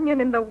companion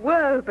in the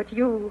world but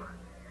you.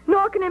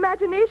 Nor can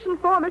imagination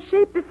form a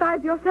shape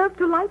besides yourself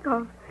to like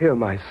of. Hear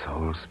my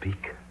soul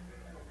speak.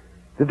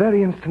 The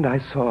very instant I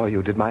saw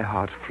you did my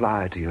heart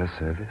fly to your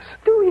service.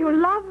 Do you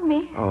love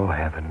me? Oh,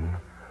 heaven,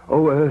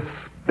 oh, earth,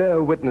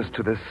 bear witness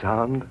to this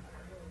sound.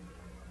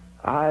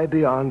 I,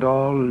 beyond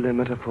all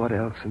limit of what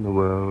else in the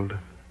world,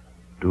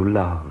 do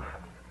love,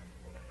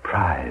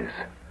 prize,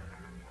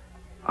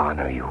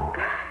 honor you.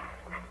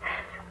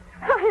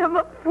 I am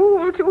a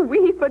fool to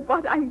weep at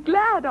what I'm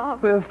glad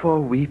of. Wherefore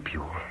weep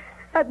you?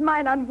 At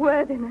mine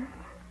unworthiness,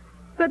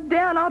 that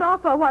dare not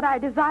offer what I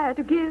desire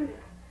to give,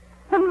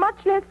 and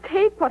much less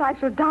take what I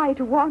shall die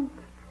to want.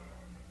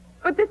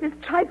 But this is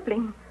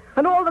trifling,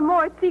 and all the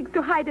more it seeks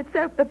to hide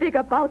itself the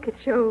bigger bulk it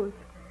shows.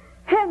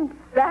 Hence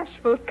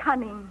bashful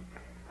cunning,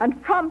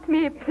 and prompt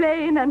me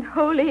plain and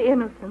holy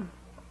innocence.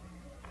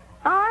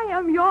 I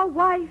am your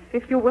wife,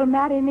 if you will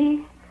marry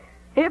me.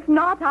 If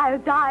not, I'll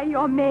die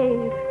your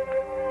maid.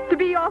 To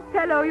be your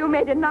fellow you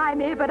may deny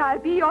me, but I'll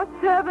be your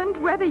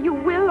servant whether you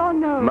will or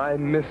no. My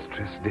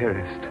mistress,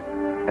 dearest,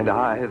 and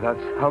I thus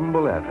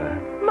humble ever.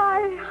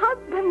 My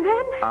husband,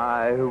 then?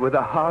 I, with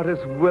a heart as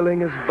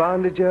willing as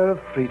bondage of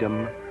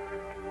freedom.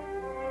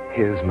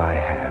 Here's my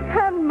hand.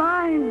 And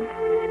mine,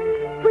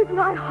 with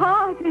my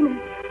heart in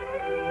it.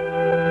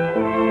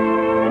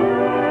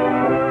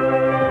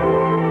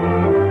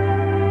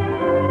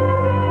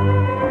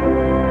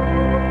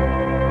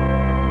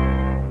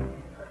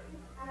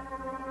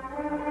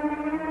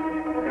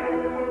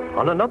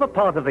 On another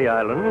part of the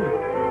island,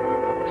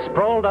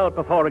 sprawled out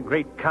before a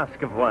great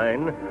cask of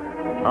wine,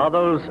 are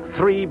those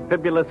three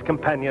bibulous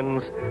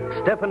companions,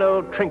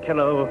 Stefano,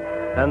 Trinculo,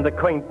 and the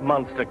quaint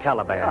monster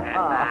Caliban.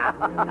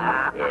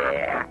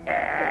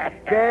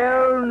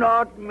 Tell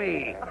not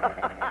me.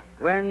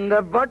 When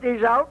the butt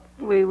is out,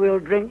 we will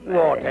drink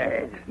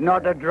water.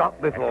 Not a drop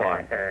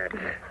before.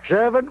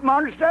 Servant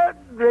monster,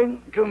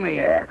 drink to me.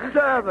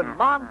 Servant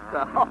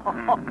monster.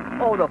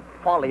 Oh, the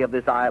folly of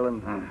this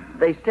island.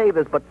 They say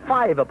there's but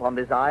 5 upon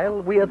this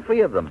isle. We are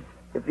 3 of them.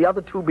 If the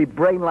other 2 be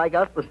brain like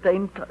us, the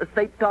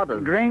state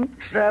totters. Drink,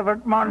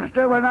 servant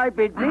monster, when I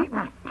bid thee.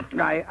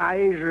 Thy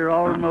eyes are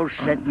almost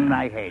set in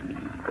thy head.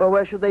 Well,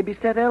 where should they be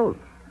set else?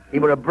 He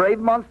were a brave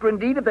monster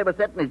indeed if they were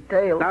set in his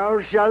tail. Thou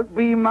shalt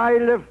be my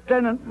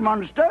lieutenant,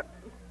 monster.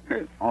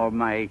 Or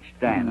my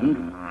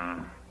stand.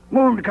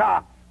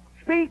 Mooncop,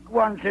 speak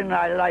once in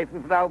thy life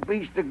if thou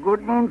beest a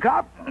good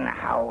mooncop.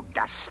 How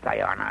dost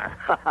thy honor?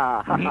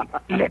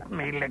 Let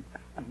me lick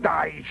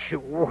thy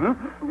shoe.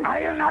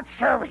 I'll not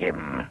serve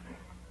him.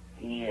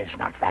 He is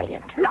not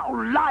valiant. Thou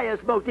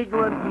liest, most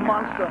ignorant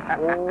monster.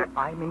 Oh,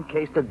 I'm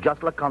encased as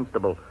just a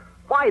constable.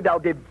 Why, thou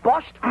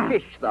debauched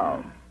fish,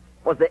 thou.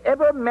 Was there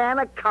ever man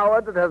a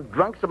coward that has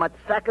drunk so much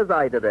sack as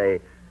I today?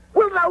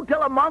 Wilt thou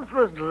tell a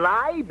monstrous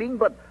lie, being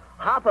but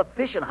half a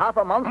fish and half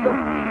a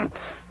monster?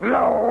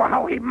 Lo,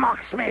 how he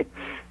mocks me.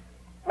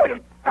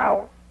 Wilt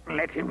thou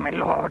let him, my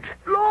lord?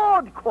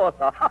 Lord,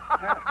 quotha.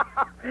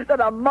 That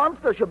a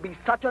monster should be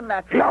such a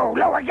natural.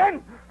 Lo,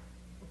 again.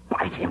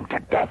 Bite him to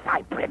death,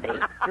 I prithee.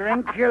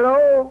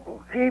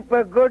 Trinculo, keep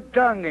a good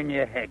tongue in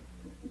your head.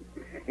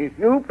 If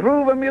you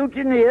prove a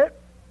mutineer,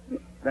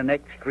 the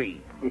next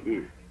 3.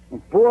 The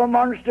poor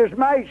monster's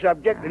my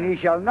subject, and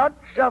he shall not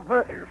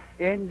suffer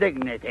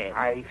indignity.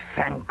 I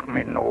thank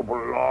me, noble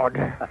lord.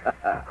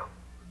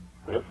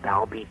 Wilt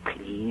thou be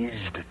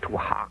pleased to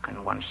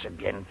hearken once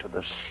again to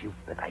the suit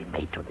that I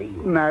made to thee?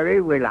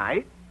 Marry, will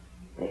I?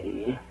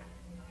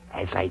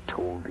 As I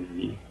told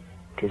thee,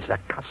 'tis the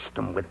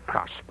custom with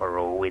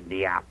Prospero in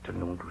the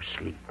afternoon to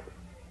sleep.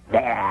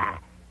 There,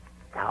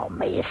 thou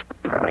mayest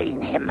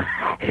brain him,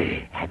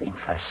 having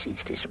first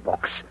seized his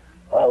books,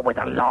 or with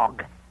a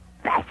log,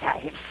 batter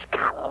his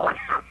skull,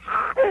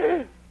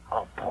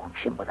 or punch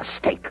him with a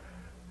stake,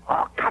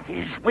 or cut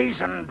his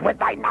weasand with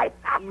thy knife.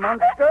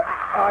 Monster,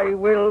 I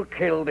will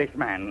kill this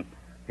man.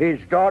 His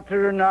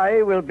daughter and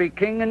I will be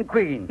king and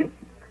queen,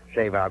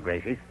 save our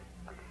graces.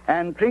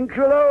 And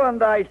Trinculo and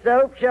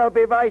thyself shall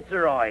be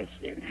viceroys.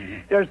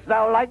 Dost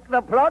thou like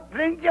the plot,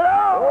 Trinculo?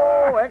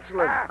 Oh,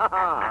 excellent.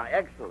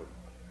 Excellent.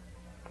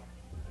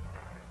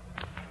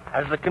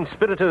 As the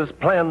conspirators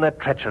plan their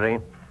treachery,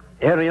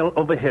 Ariel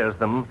overhears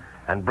them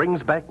and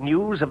brings back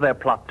news of their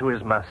plot to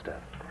his master.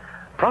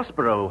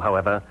 Prospero,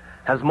 however,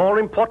 has more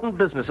important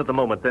business at the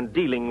moment than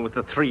dealing with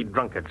the three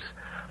drunkards.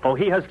 For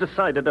he has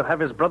decided to have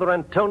his brother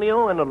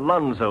Antonio and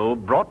Alonso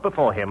brought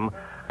before him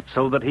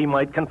so that he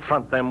might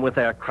confront them with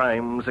their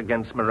crimes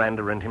against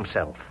Miranda and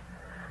himself.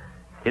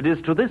 It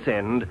is to this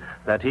end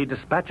that he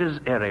dispatches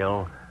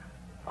Ariel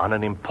on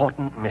an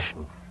important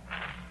mission.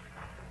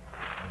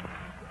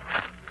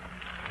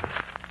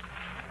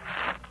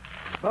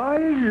 By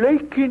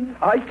Lakin,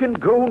 I can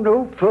go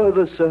no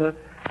further, sir.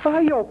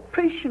 By your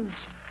patience,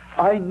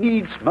 I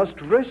needs must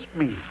rest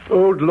me.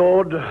 Old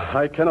lord,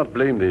 I cannot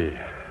blame thee.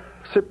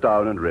 Sit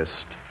down and rest.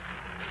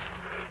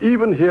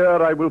 Even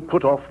here I will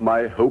put off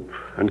my hope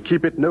and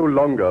keep it no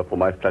longer for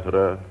my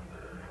flatterer.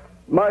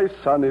 My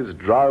son is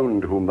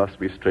drowned whom thus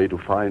we stray to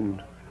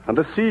find, and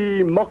the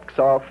sea mocks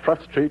our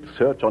frustrate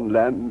search on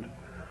land.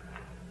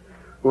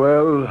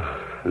 Well,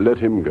 let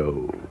him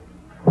go.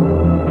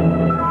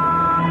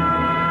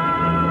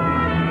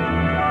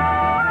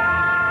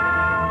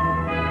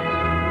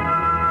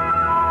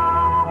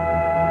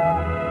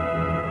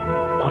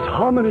 What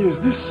harmony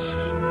is this?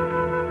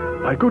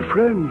 My good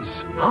friends,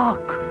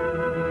 hark!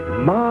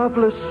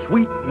 Marvelous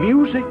sweet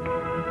music.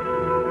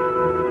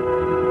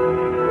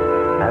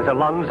 As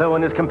Alonso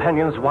and his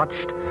companions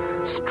watched,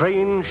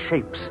 strange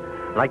shapes,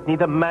 like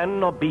neither man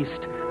nor beast,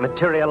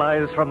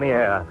 materialize from the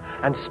air,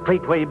 and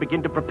straightway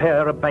begin to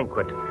prepare a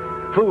banquet.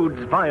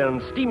 Foods,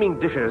 viands, steaming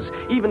dishes,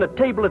 even a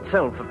table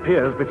itself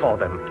appears before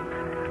them.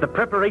 The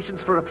preparations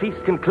for a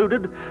feast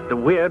concluded, the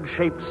weird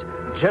shapes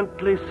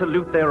gently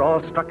salute their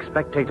awestruck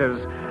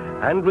spectators,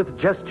 and with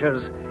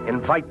gestures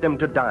invite them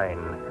to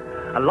dine.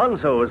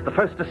 Alonso is the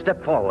first to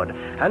step forward,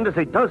 and as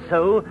he does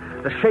so,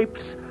 the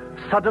shapes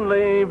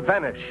suddenly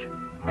vanish.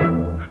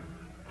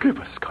 Give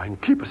us, kind,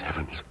 keep us,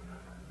 heavens.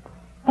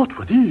 What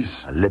were these?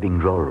 A living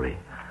drollery.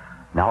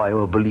 Now I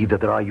will believe that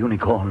there are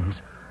unicorns,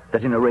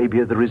 that in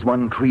Arabia there is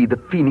one tree, the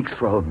phoenix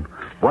throne,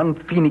 one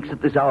phoenix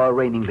at this hour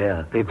reigning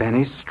there. They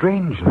vanish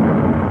strangely.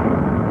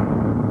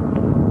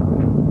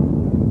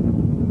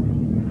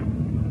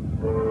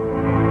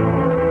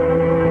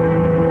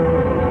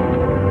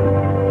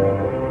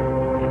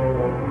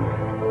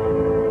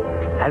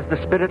 As the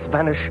spirits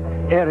vanish,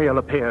 Ariel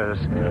appears,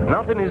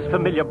 not in his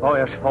familiar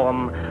boyish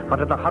form, but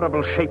in the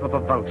horrible shape of a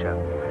vulture.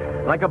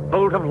 Like a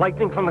bolt of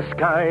lightning from the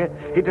sky,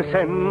 he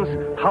descends,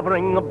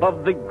 hovering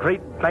above the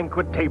great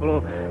banquet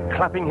table,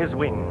 clapping his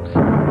wings.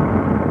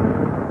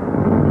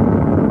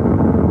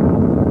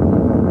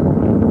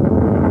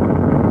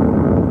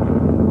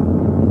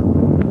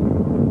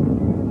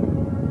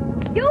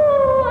 You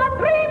are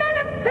three men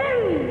of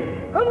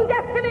sin, whom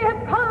destiny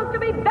has caused to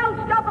be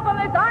belched up upon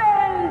this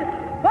island,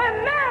 where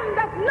man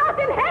doth not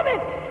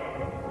inhabit.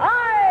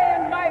 I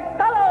and my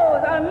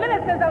fellows are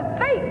ministers of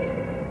fate,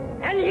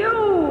 and you,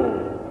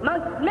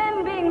 most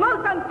men being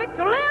most unfit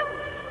to live,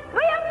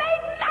 we have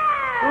made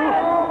mad!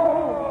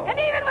 Oh. And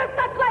even with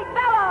such like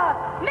valor,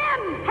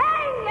 men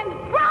hang and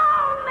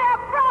drown their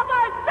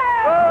brothers, sir!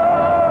 Oh.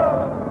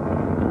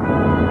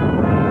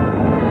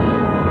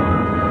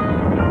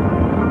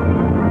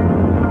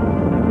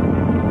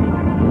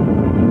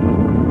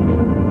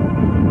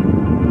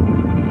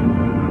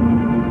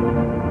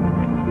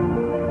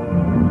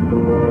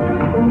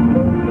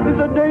 In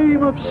the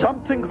name of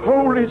something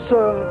holy,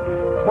 sir,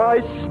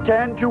 why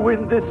stand you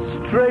in this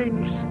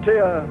strange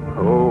stir?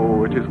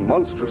 Oh, it is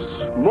monstrous,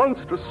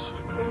 monstrous.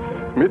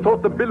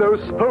 Methought the billows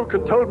spoke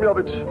and told me of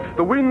it.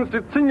 The winds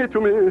did sing it to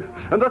me,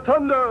 and the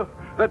thunder,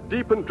 that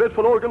deep and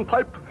dreadful organ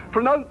pipe,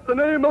 pronounced the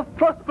name of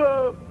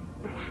Prospero.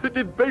 It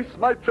did base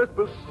my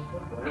trespass.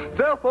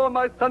 Therefore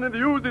my son in the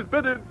ooze is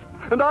bedded,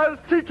 and I'll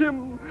seek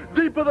him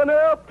deeper than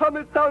e'er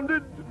plummet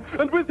sounded,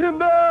 and with him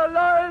there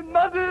lie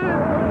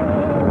muddy.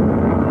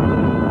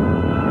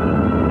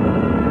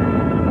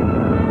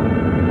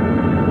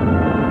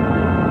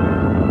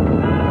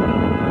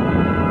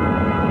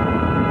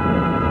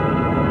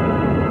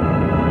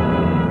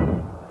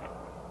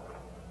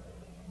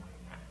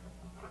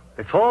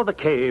 Before the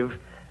cave,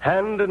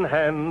 hand in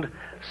hand,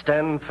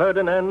 stand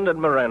Ferdinand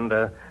and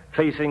Miranda,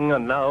 facing a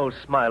now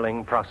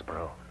smiling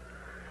Prospero.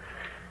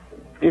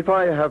 If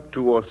I have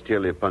too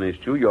austerely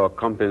punished you, your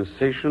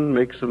compensation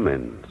makes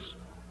amends.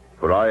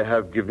 For I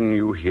have given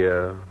you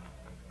here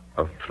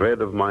a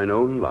thread of mine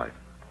own life.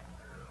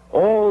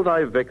 All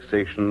thy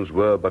vexations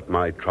were but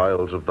my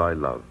trials of thy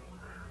love,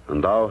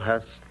 and thou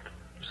hast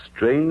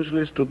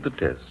strangely stood the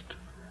test.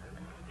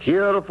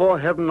 Here afore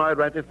heaven I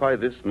ratify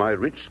this my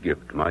rich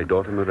gift, my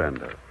daughter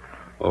Miranda.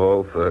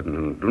 Oh,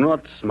 Ferdinand, do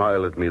not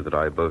smile at me that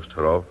I boast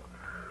her of,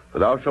 for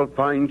thou shalt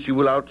find she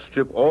will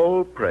outstrip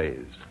all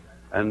praise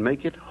and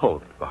make it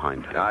halt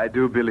behind her. I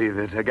do believe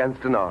it,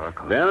 against an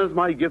oracle. Then is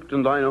my gift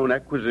and thine own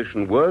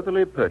acquisition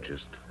worthily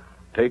purchased.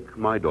 Take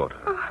my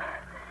daughter.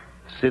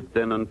 Sit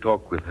then and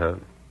talk with her.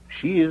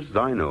 She is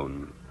thine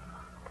own.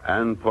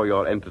 And for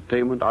your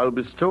entertainment, I'll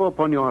bestow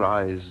upon your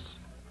eyes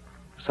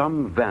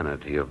some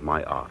vanity of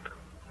my art.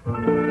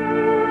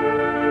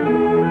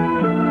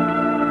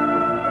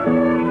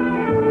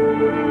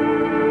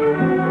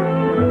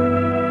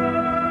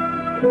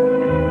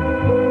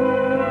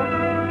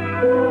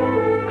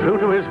 True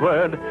to his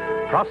word,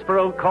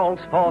 Prospero calls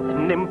forth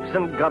nymphs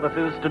and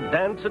goddesses to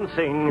dance and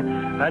sing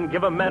and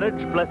give a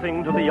marriage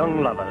blessing to the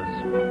young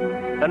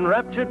lovers.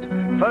 Enraptured,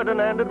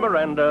 Ferdinand and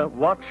Miranda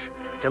watch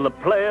till the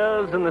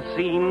players in the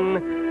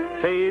scene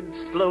fade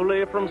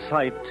slowly from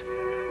sight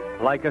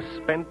like a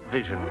spent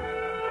vision.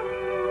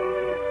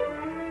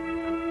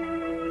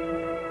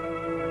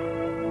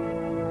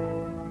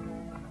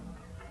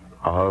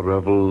 Our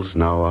revels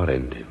now are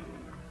ended.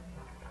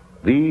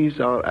 These,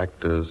 our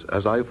actors,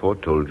 as I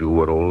foretold you,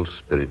 were all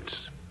spirits,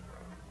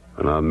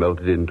 and are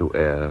melted into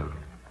air,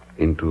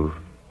 into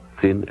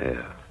thin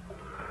air.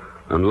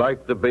 And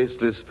like the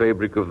baseless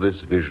fabric of this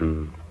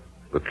vision,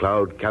 the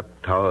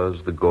cloud-capped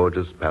towers, the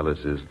gorgeous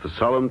palaces, the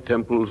solemn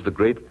temples, the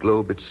great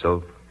globe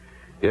itself,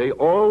 yea,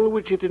 all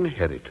which it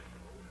inherit,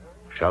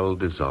 shall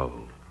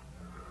dissolve,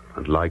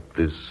 and like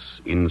this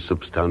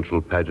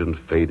insubstantial pageant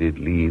faded,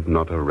 leave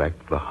not a rack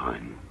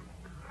behind.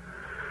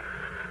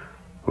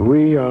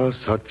 We are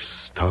such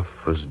stuff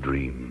as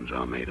dreams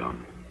are made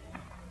on,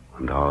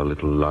 and our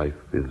little life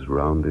is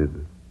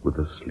rounded with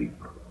a sleep.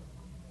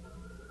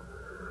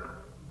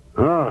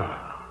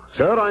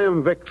 Sir, I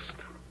am vexed.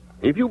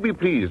 If you be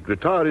pleased,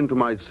 retire into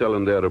my cell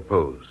and there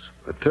repose.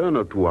 A turn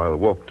or two I'll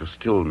walk to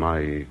still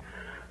my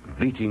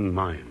beating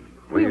mind.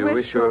 We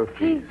wish your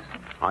peace.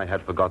 I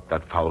had forgot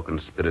that foul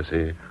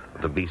conspiracy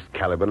of the beast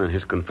Caliban and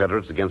his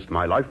confederates against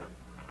my life.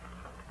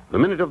 The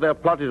minute of their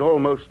plot is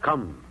almost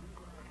come.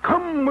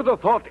 Come with the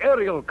thought,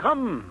 Ariel,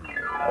 come.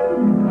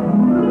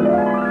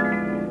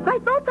 Thy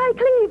thoughts I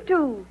cleave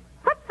to.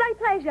 What's thy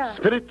pleasure?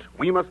 Spirit,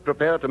 we must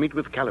prepare to meet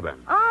with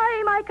Caliban.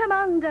 Aye, my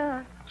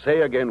commander.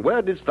 Say again,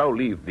 where didst thou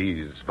leave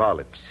these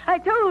varlets? I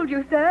told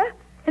you, sir.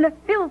 In a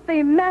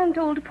filthy,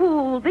 mantled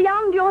pool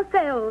beyond your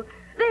cell.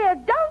 They're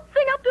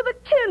dancing up to the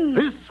chin.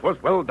 This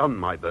was well done,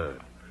 my bird.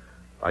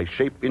 Thy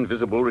shape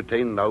invisible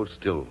retain thou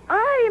still.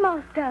 Aye,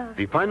 master.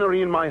 The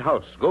finery in my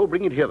house, go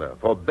bring it hither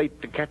for bait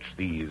to catch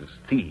these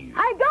thieves.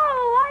 I go.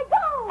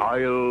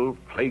 I'll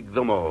plague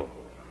them all,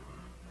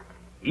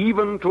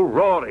 even to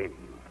roaring.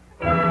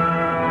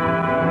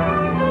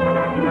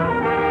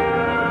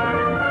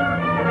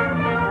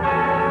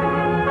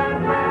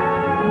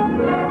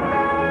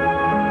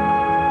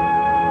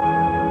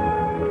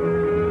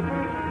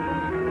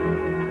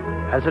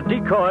 As a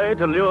decoy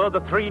to lure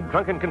the three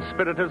drunken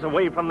conspirators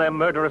away from their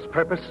murderous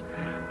purpose,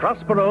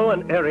 Prospero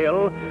and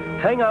Ariel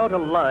hang out a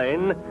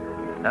line,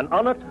 and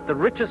on it the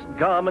richest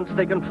garments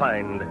they can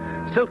find,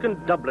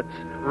 silken doublets,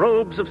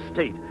 robes of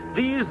state.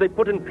 These they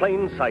put in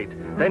plain sight,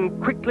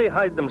 then quickly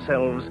hide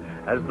themselves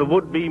as the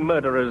would-be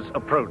murderers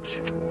approach.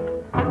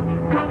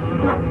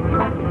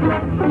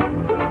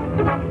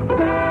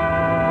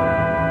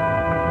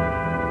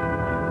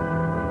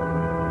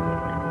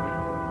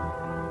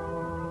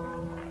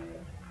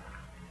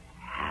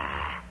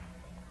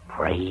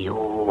 Pray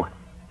you,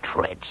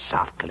 tread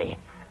softly,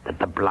 that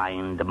the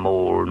blind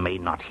mole may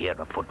not hear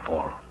a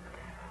footfall.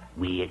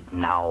 We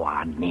now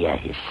are near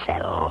his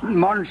cell.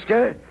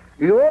 Monster,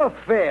 your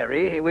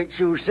fairy, which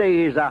you say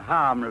is a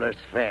harmless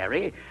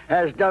fairy,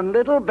 has done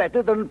little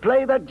better than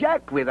play the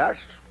jack with us.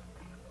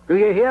 Do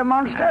you hear,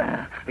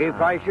 monster? If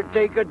I should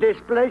take a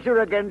displeasure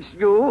against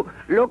you,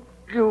 look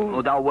you...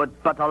 Oh, thou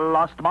wert but a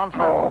lost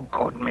monster. Oh,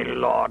 good my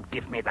lord,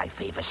 give me thy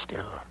favor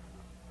still.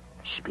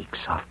 Speak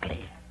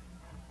softly.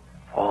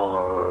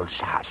 All's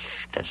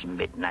hushed as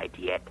midnight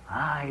yet.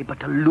 Aye, but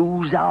to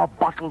lose our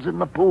bottles in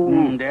the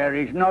pool. There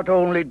is not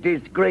only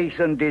disgrace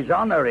and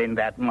dishonor in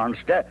that,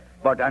 monster,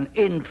 but an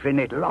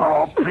infinite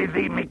loss. Oh,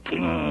 prithee, me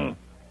king,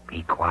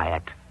 be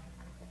quiet.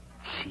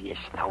 Seest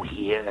thou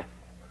here?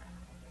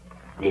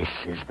 This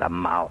is the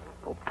mouth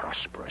of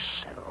prosperous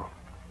cell.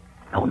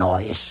 No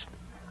noise.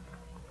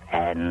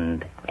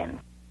 And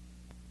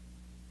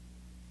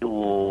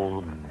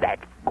do that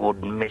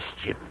good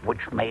mischief which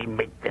may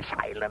make this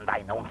island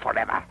thy known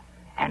forever.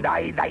 And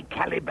I, thy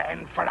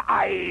Caliban, for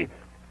I,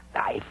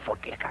 thy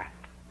forgetter.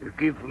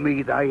 Give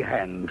me thy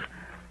hand.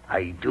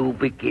 I do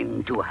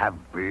begin to have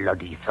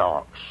bloody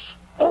thoughts.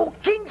 Oh,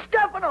 King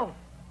Stefano!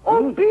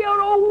 Oh, dear,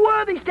 oh,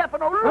 worthy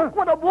Stefano! Look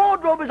what a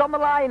wardrobe is on the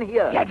line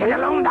here. Let it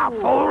alone, thou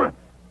fool.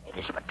 It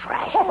is but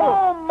trash.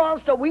 Oh,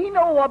 monster, we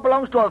know what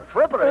belongs to a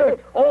frippery.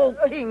 Oh,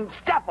 King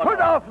Stefano.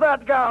 Put off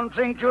that gown,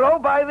 Cinchulo,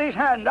 by this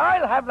hand.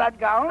 I'll have that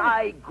gown.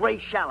 Thy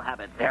grace shall have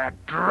it. There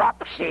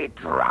dropsy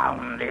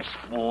drown this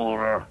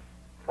fool.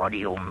 What do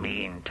you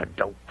mean to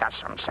dote us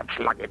on such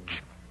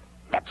luggage?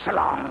 Let's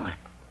along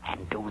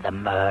and do the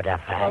murder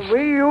first.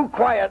 Will you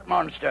quiet,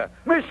 monster?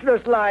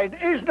 Mistress Lyde,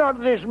 is not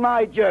this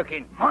my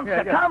jerkin?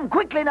 Monster, come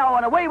quickly now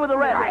and away with the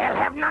rest. I'll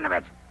have none of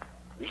it.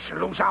 We shall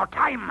lose our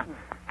time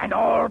and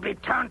all be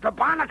turned to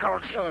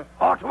barnacles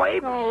or to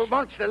apes. Oh,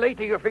 monster, lay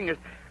to your fingers.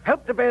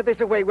 Help to bear this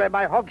away where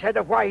my hogshead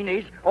of wine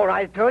is, or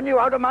I'll turn you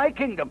out of my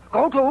kingdom.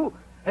 Go to.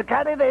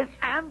 Carry this.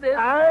 And this.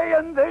 Aye,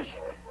 and this.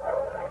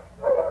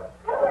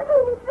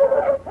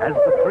 As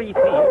the three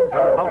thieves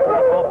are about to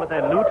walk off with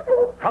their loot,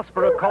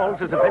 Prospero calls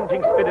his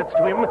avenging spirits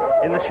to him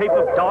in the shape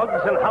of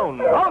dogs and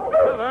hounds.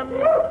 After them!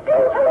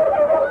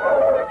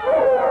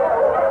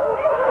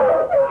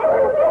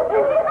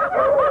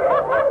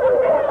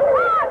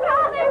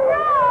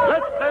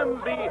 Let's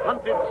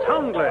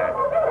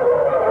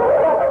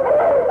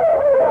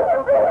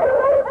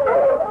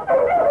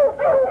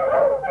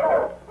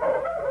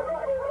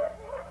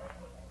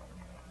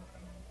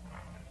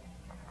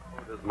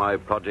As my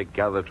project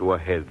gather to a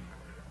head,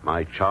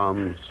 my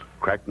charms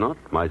crack not,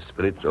 my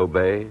spirits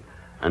obey,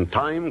 and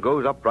time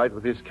goes upright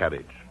with his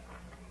carriage.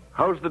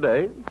 How's the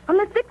day? On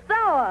the 6th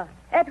hour,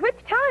 at which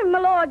time, my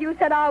lord, you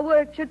said our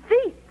work should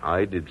cease.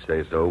 I did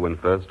say so when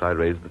first I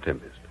raised the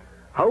Tempest.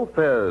 How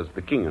fares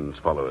the king and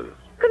his followers?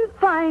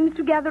 Confined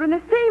together in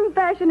the same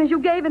fashion as you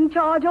gave in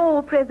charge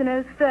all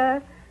prisoners,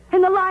 sir,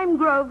 in the lime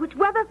grove which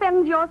weather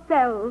fends your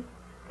cells.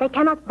 They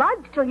cannot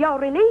budge till your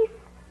release.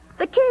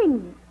 The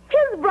king,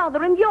 his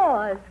brother, and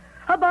yours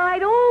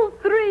abide all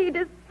three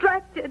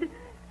distracted,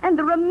 and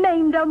the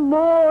remainder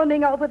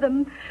mourning over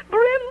them,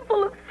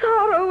 brimful of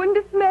sorrow and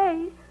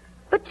dismay.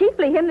 But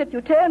chiefly him that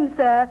you term,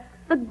 sir,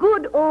 the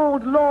good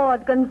old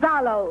Lord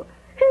Gonzalo.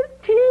 His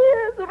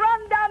tears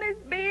run down his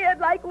beard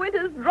like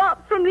winter's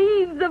drops from the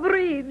eaves of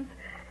reeds.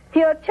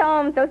 Your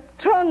charm so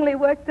strongly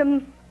worked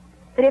them,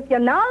 that if you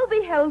now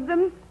beheld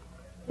them,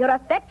 your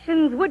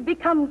affections would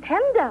become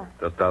tender.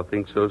 Dost thou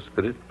think so,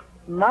 spirit?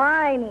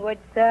 Mine would,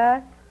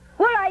 sir.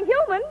 Were I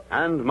human.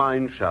 And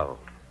mine shall.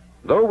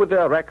 Though with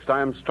their racks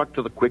I am struck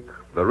to the quick,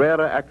 the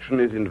rarer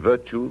action is in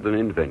virtue than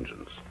in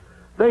vengeance.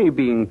 They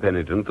being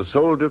penitent, the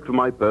sole drift of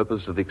my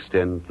purpose doth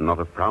extend not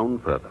a frown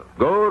further.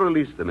 Go,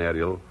 release them,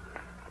 Ariel.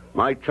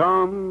 My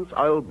charms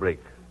I'll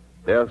break,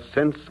 their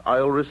sense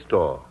I'll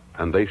restore,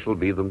 and they shall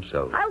be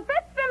themselves. I'll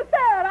fetch them, sir.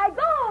 I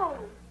go.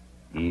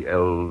 Ye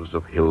elves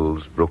of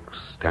hills, brooks,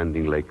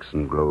 standing lakes,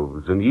 and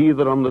groves, and ye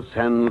that on the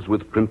sands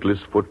with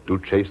printless foot do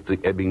chase the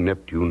ebbing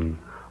Neptune,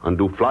 and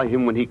do fly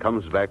him when he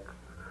comes back,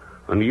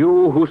 and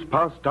you whose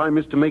pastime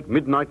is to make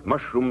midnight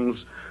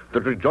mushrooms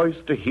that rejoice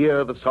to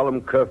hear the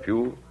solemn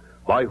curfew,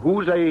 by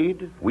whose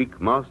aid, weak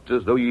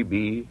masters though ye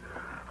be,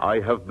 I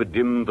have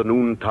bedimmed the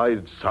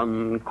noontide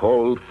sun,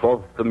 called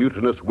forth the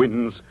mutinous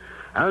winds,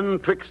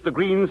 and twixt the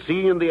green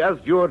sea and the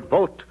azured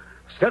vault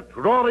set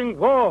roaring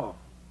war.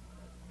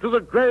 To the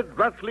dread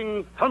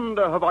rattling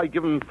thunder have I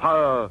given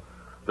fire,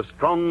 the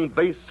strong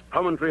base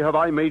promontory have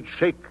I made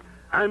shake,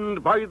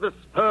 and by the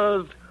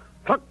spurs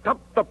plucked up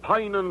the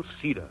pine and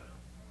cedar.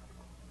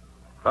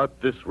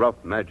 But this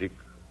rough magic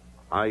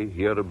I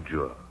here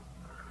abjure.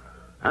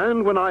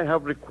 And when I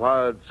have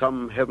required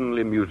some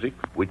heavenly music,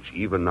 which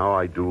even now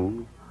I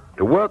do,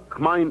 to work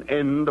mine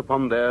end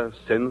upon their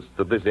sense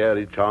that this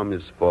airy charm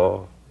is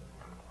for,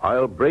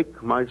 I'll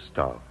break my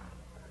staff,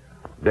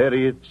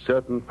 bury it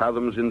certain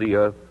fathoms in the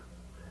earth,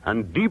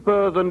 and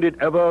deeper than did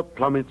ever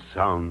plummet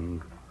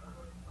sound,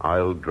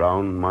 I'll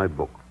drown my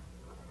book.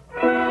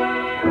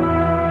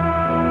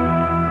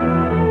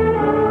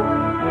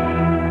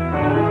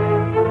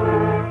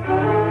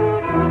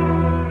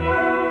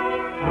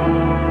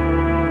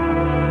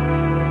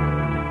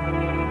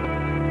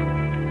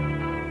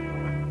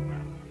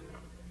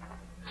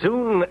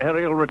 Soon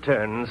Ariel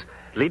returns,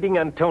 leading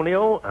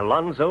Antonio,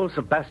 Alonso,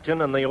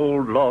 Sebastian, and the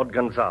old Lord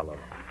Gonzalo.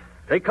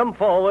 They come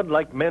forward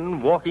like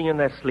men walking in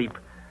their sleep,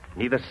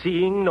 neither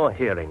seeing nor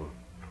hearing.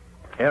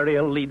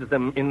 Ariel leads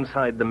them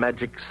inside the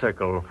magic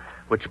circle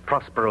which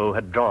Prospero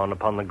had drawn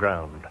upon the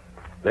ground.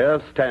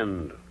 There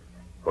stand,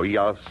 for ye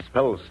are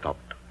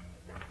spell-stopped.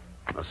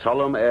 A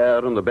solemn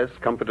air and the best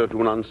comforter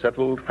to an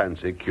unsettled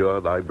fancy cure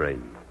thy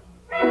brain.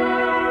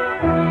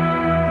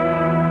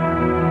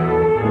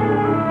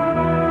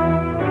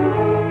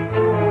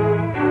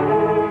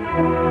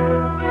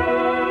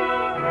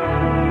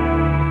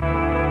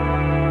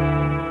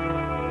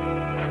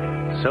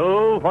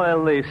 So,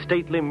 while the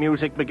stately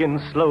music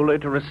begins slowly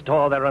to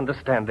restore their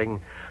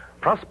understanding,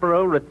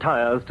 Prospero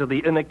retires to the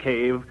inner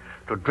cave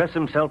to dress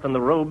himself in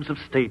the robes of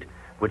state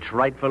which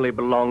rightfully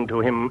belonged to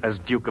him as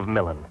Duke of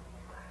Milan.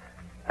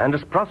 And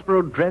as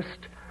Prospero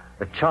dressed,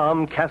 the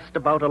charm cast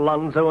about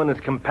Alonso and his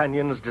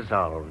companions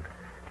dissolved.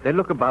 They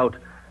look about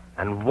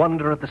and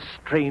wonder at the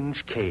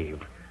strange cave.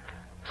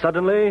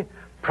 Suddenly,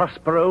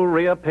 Prospero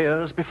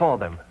reappears before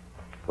them.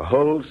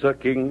 Behold, Sir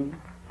King,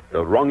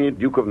 the wronged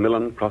Duke of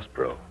Milan,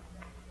 Prospero.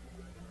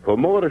 For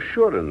more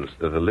assurance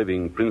that a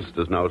living prince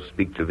does now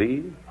speak to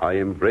thee, I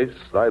embrace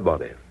thy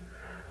body.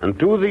 And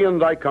to thee and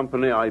thy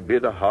company I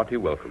bid a hearty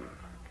welcome.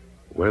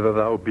 Whether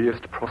thou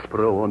beest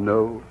Prospero or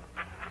no,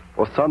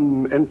 or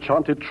some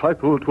enchanted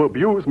trifle to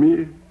abuse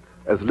me,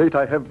 as late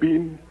I have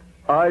been,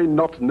 I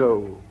not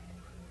know.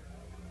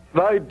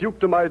 Thy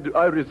dukedom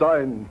I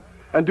resign,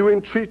 and do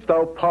entreat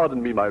thou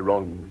pardon me my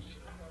wrongs.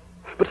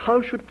 But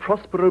how should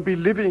Prospero be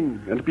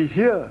living and be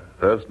here?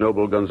 First,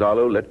 noble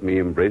Gonzalo, let me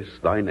embrace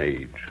thine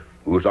age,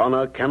 whose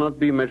honor cannot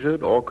be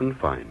measured or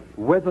confined.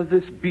 Whether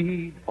this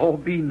be or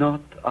be not,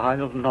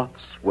 I'll not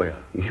swear.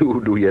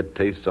 You do yet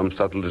taste some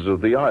subtleties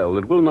of the isle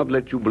that will not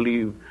let you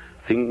believe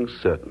things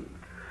certain.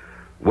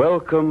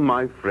 Welcome,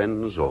 my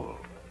friends all.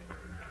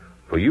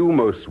 For you,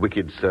 most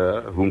wicked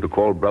sir, whom to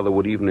call brother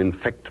would even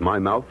infect my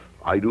mouth,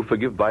 I do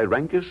forgive thy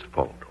rankest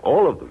fault,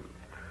 all of them,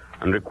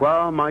 and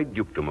require my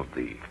dukedom of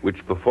thee,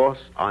 which perforce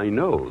I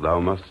know thou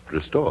must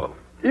restore.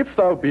 If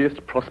thou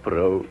beest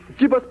Prospero,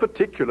 give us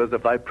particulars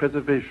of thy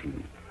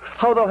preservation.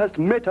 How thou hast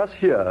met us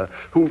here,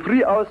 whom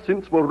 3 hours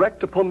since were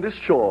wrecked upon this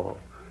shore.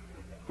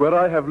 Where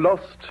I have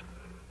lost,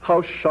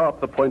 how sharp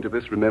the point of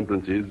this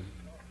remembrance is.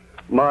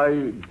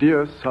 My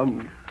dear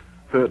son,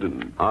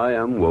 Ferdinand. I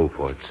am woe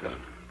for it, sir.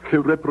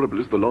 Irreparable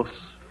is the loss,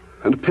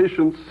 and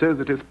patience says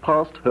it is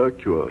past her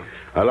cure.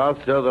 Alas,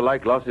 sir, the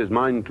like loss is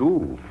mine,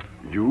 too.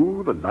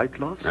 You, the like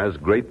loss? As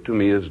great to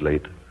me as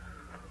late,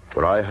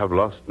 for I have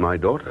lost my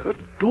daughter.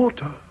 A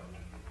daughter?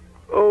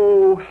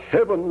 Oh,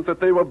 heavens, that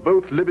they were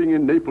both living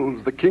in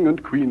Naples, the king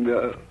and queen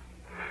there.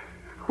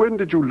 When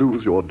did you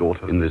lose your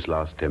daughter? In this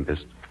last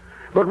tempest.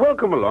 But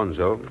welcome,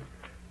 Alonso.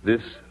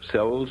 This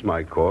cell's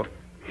my court.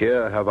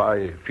 Here have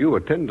I few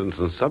attendants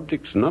and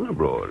subjects, none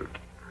abroad.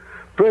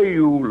 Pray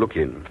you look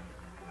in.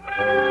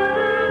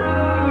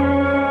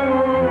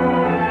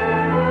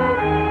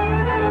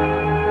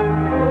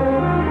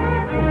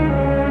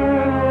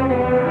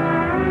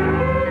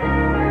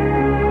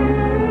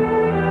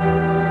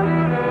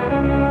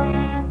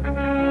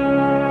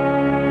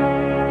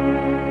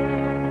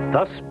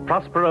 Thus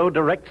Prospero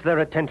directs their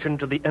attention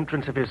to the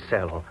entrance of his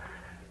cell.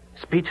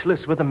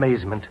 Speechless with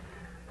amazement,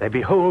 they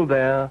behold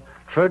there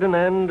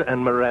Ferdinand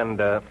and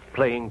Miranda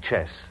playing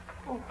chess.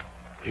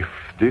 If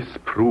this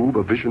prove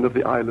a vision of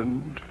the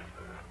island,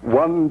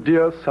 one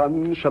dear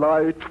son shall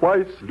I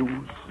twice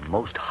lose.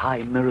 Most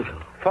high miracle.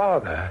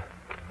 Father,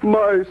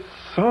 My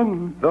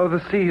son. though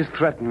the seas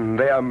threaten,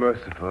 they are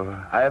merciful.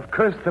 I have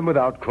cursed them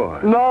without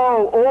cause.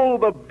 Now all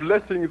the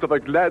blessings of a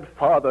glad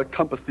father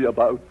compass thee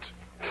about.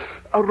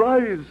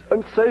 Arise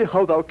and say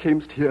how thou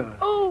camest here.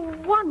 Oh,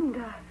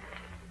 wonder!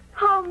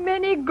 How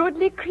many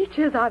goodly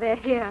creatures are there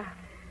here!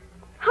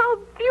 How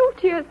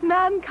beauteous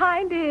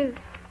mankind is!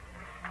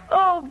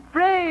 Oh,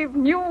 brave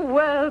new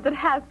world that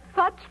has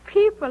such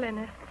people in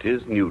it!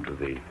 'Tis new to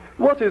thee.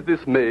 What is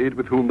this maid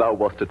with whom thou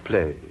wast at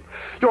play?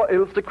 Your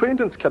else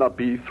acquaintance cannot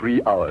be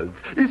 3 hours.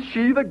 Is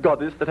she the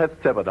goddess that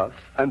hath severed us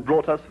and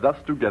brought us thus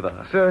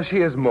together? Sir, she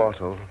is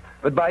mortal,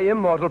 but by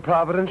immortal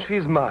providence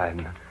she's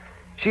mine.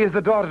 She is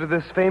the daughter to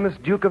this famous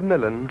Duke of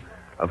Milan,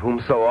 of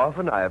whom so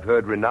often I have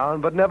heard renown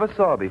but never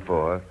saw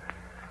before,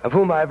 of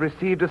whom I have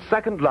received a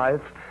second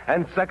life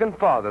and second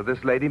father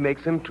this lady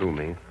makes him to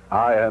me.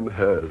 I am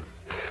hers.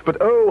 But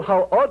oh,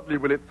 how oddly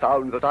will it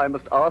sound that I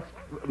must ask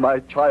my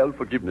child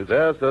forgiveness.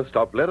 There, sir,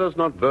 stop. Let us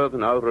not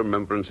burthen our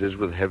remembrances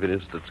with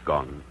heaviness that's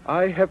gone.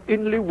 I have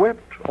inly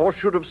wept, or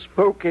should have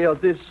spoke ere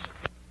this.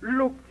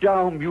 Look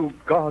down, you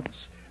gods,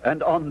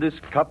 and on this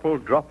couple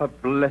drop a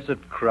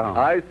blessed crown.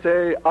 I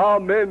say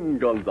amen,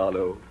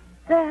 Gonzalo.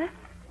 Sir,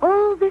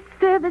 all this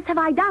service have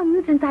I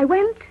done since I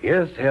went.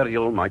 Yes,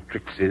 Ariel, my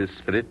Trixie's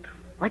spirit.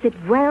 Was it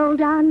well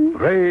done?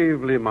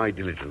 Bravely my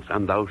diligence,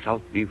 and thou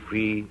shalt be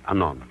free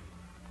anon.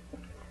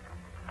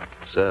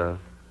 Sir,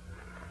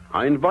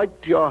 I invite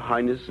your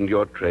highness and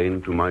your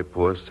train to my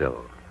poor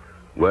cell,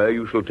 where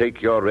you shall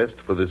take your rest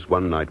for this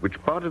one night, which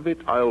part of it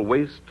I'll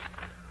waste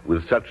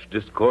with such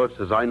discourse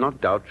as I not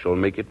doubt shall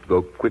make it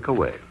go quick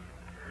away.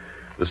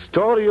 The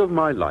story of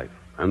my life,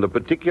 and the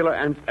particular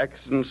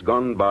accidents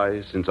gone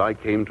by since I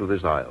came to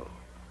this isle.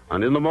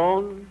 And in the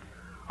morn,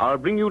 I'll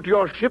bring you to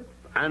your ship,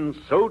 and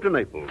so to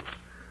Naples,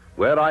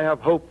 where I have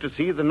hoped to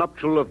see the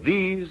nuptial of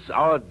these,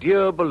 our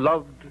dear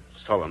beloved,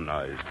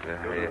 solemnized.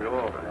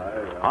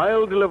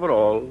 I'll deliver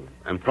all,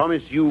 and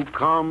promise you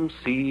calm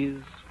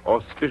seas,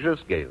 auspicious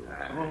gales.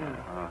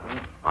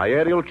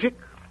 Ariel chick,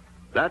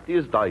 that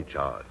is thy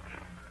charge.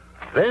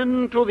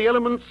 Then to the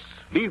elements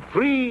be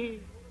free,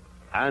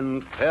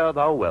 and fare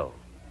thou well.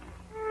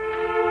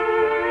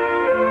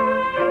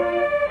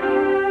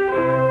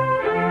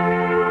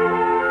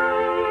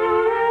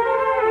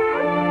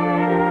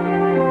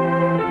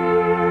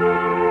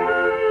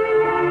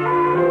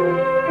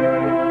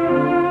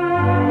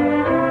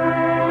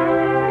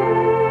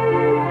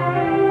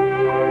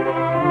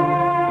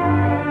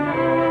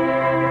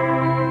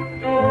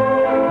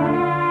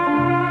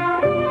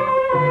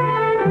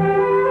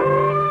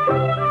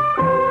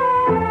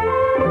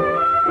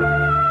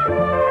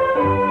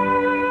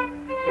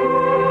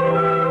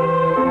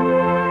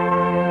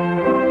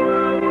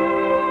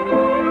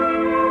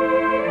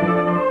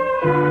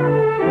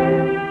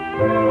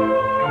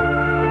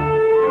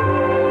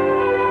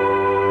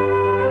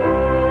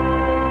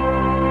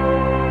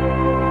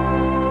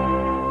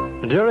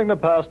 During the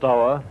past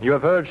hour, you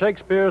have heard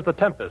Shakespeare's The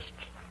Tempest,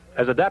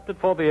 as adapted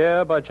for the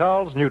air by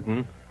Charles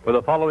Newton, with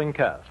the following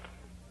cast.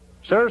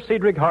 Sir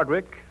Cedric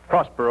Hardwicke,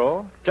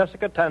 Prospero;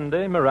 Jessica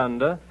Tandy,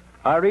 Miranda;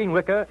 Irene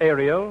Wicker,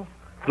 Ariel;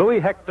 Louis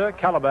Hector,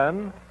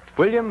 Caliban;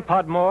 William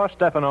Podmore,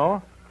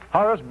 Stefano;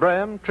 Horace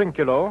Braham,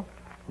 Trinculo;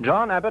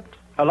 John Abbott,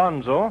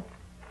 Alonso;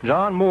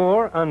 John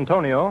Moore,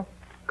 Antonio;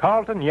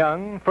 Carlton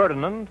Young,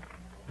 Ferdinand;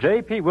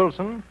 J.P.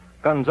 Wilson,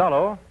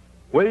 Gonzalo;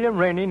 William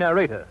Rainey,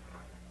 narrator.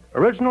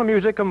 Original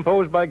music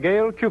composed by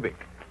Gail Kubick.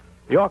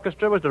 The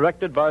orchestra was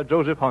directed by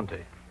Joseph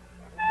Honte.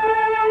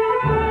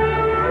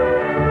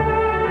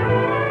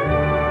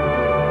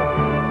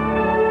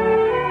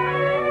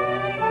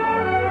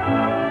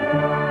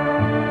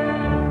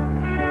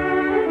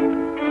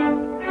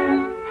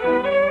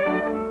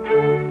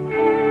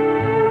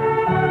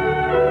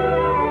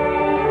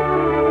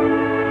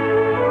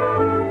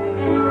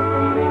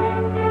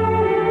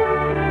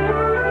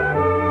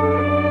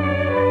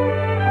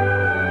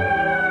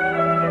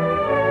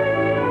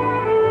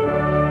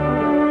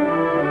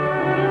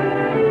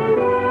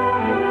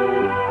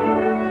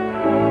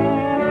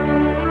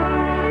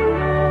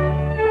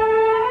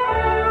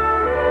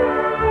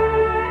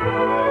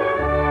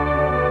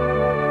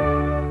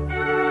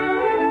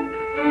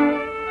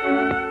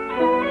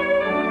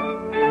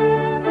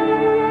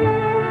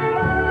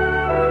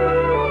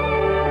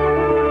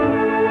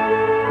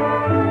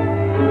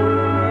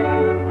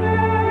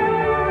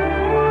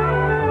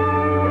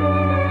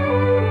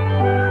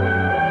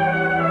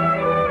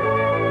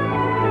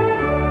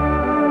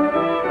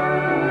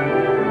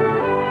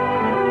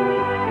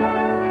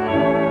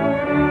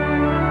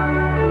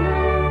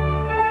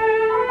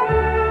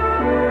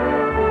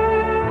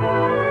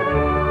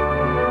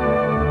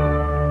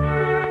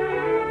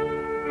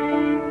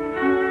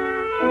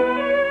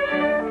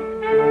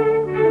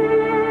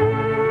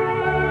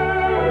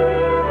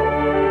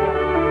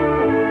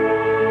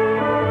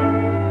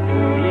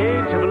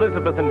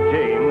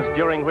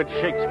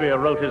 Shakespeare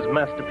wrote his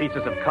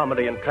masterpieces of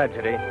comedy and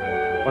tragedy,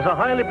 was a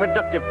highly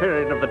productive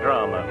period of the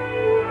drama.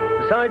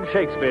 Besides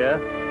Shakespeare,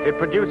 it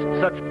produced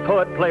such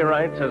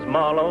poet-playwrights as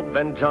Marlowe,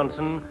 Ben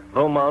Jonson,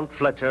 Beaumont,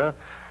 Fletcher,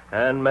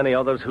 and many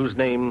others whose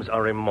names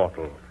are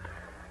immortal.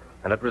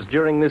 And it was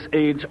during this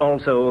age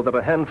also that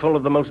a handful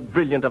of the most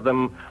brilliant of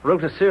them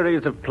wrote a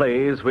series of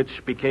plays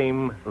which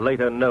became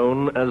later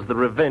known as the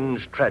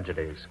Revenge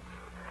Tragedies.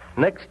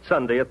 Next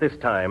Sunday at this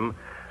time,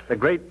 the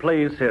Great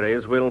Plays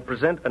series will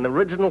present an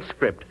original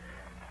script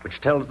which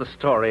tells the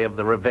story of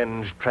the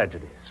Revenge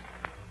Tragedies.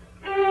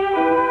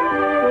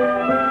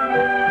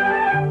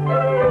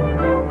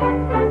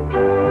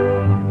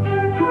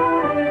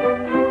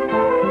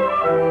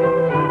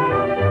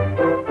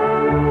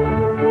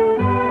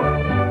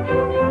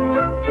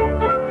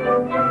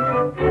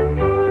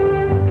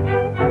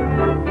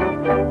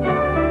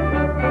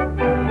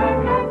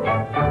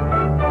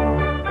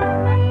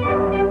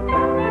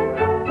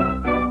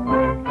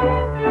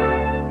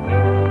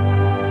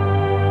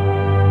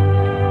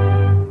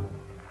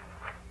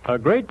 A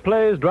Great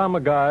Plays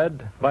Drama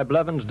Guide by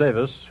Blevins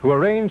Davis, who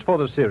arranged for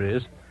the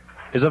series,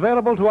 is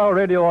available to our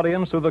radio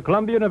audience through the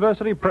Columbia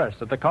University Press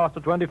at the cost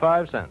of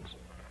 25 cents.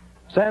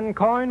 Send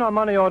coin or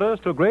money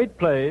orders to Great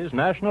Plays,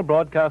 National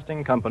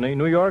Broadcasting Company,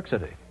 New York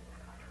City.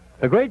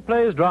 The Great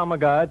Plays Drama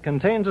Guide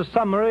contains a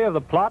summary of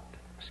the plot,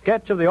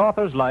 sketch of the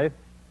author's life,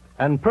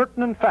 and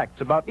pertinent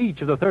facts about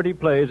each of the 30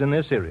 plays in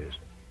this series.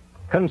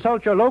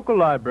 Consult your local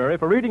library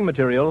for reading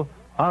material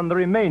on the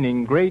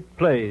remaining great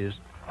plays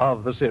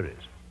of the series.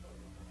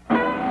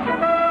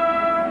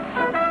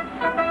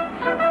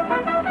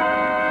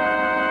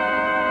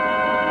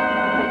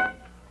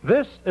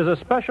 This is a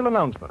special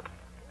announcement.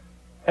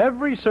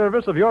 Every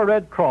service of your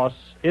Red Cross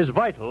is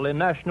vital in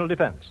national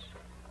defense.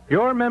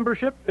 Your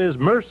membership is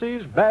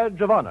Mercy's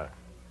badge of honor.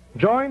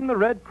 Join the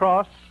Red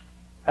Cross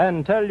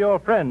and tell your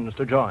friends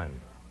to join.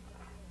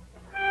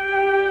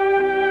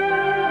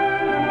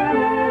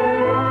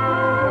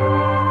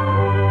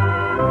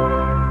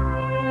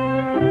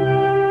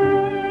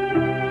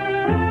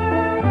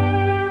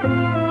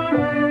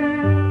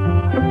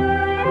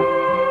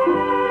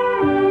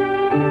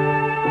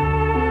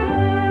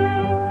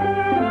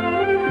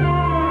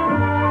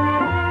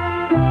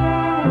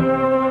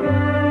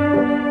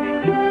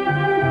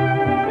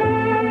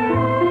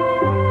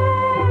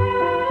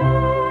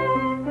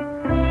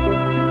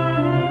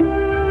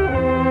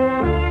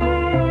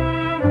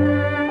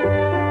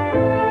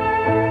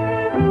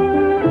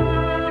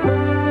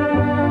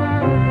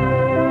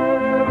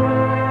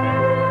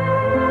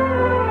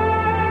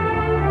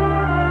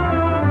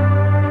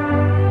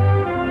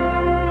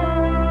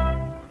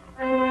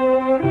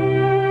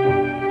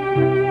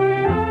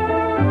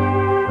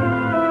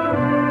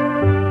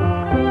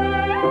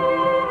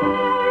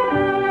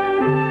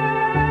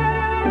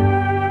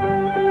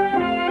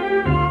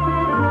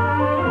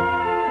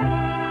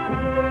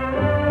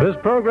 This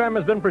program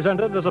has been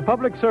presented as a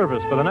public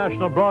service for the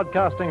National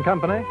Broadcasting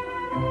Company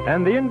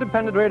and the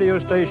independent radio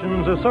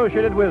stations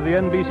associated with the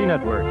NBC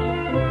networks.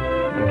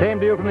 It came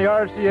to you from the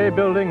RCA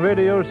building,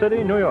 Radio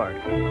City, New York.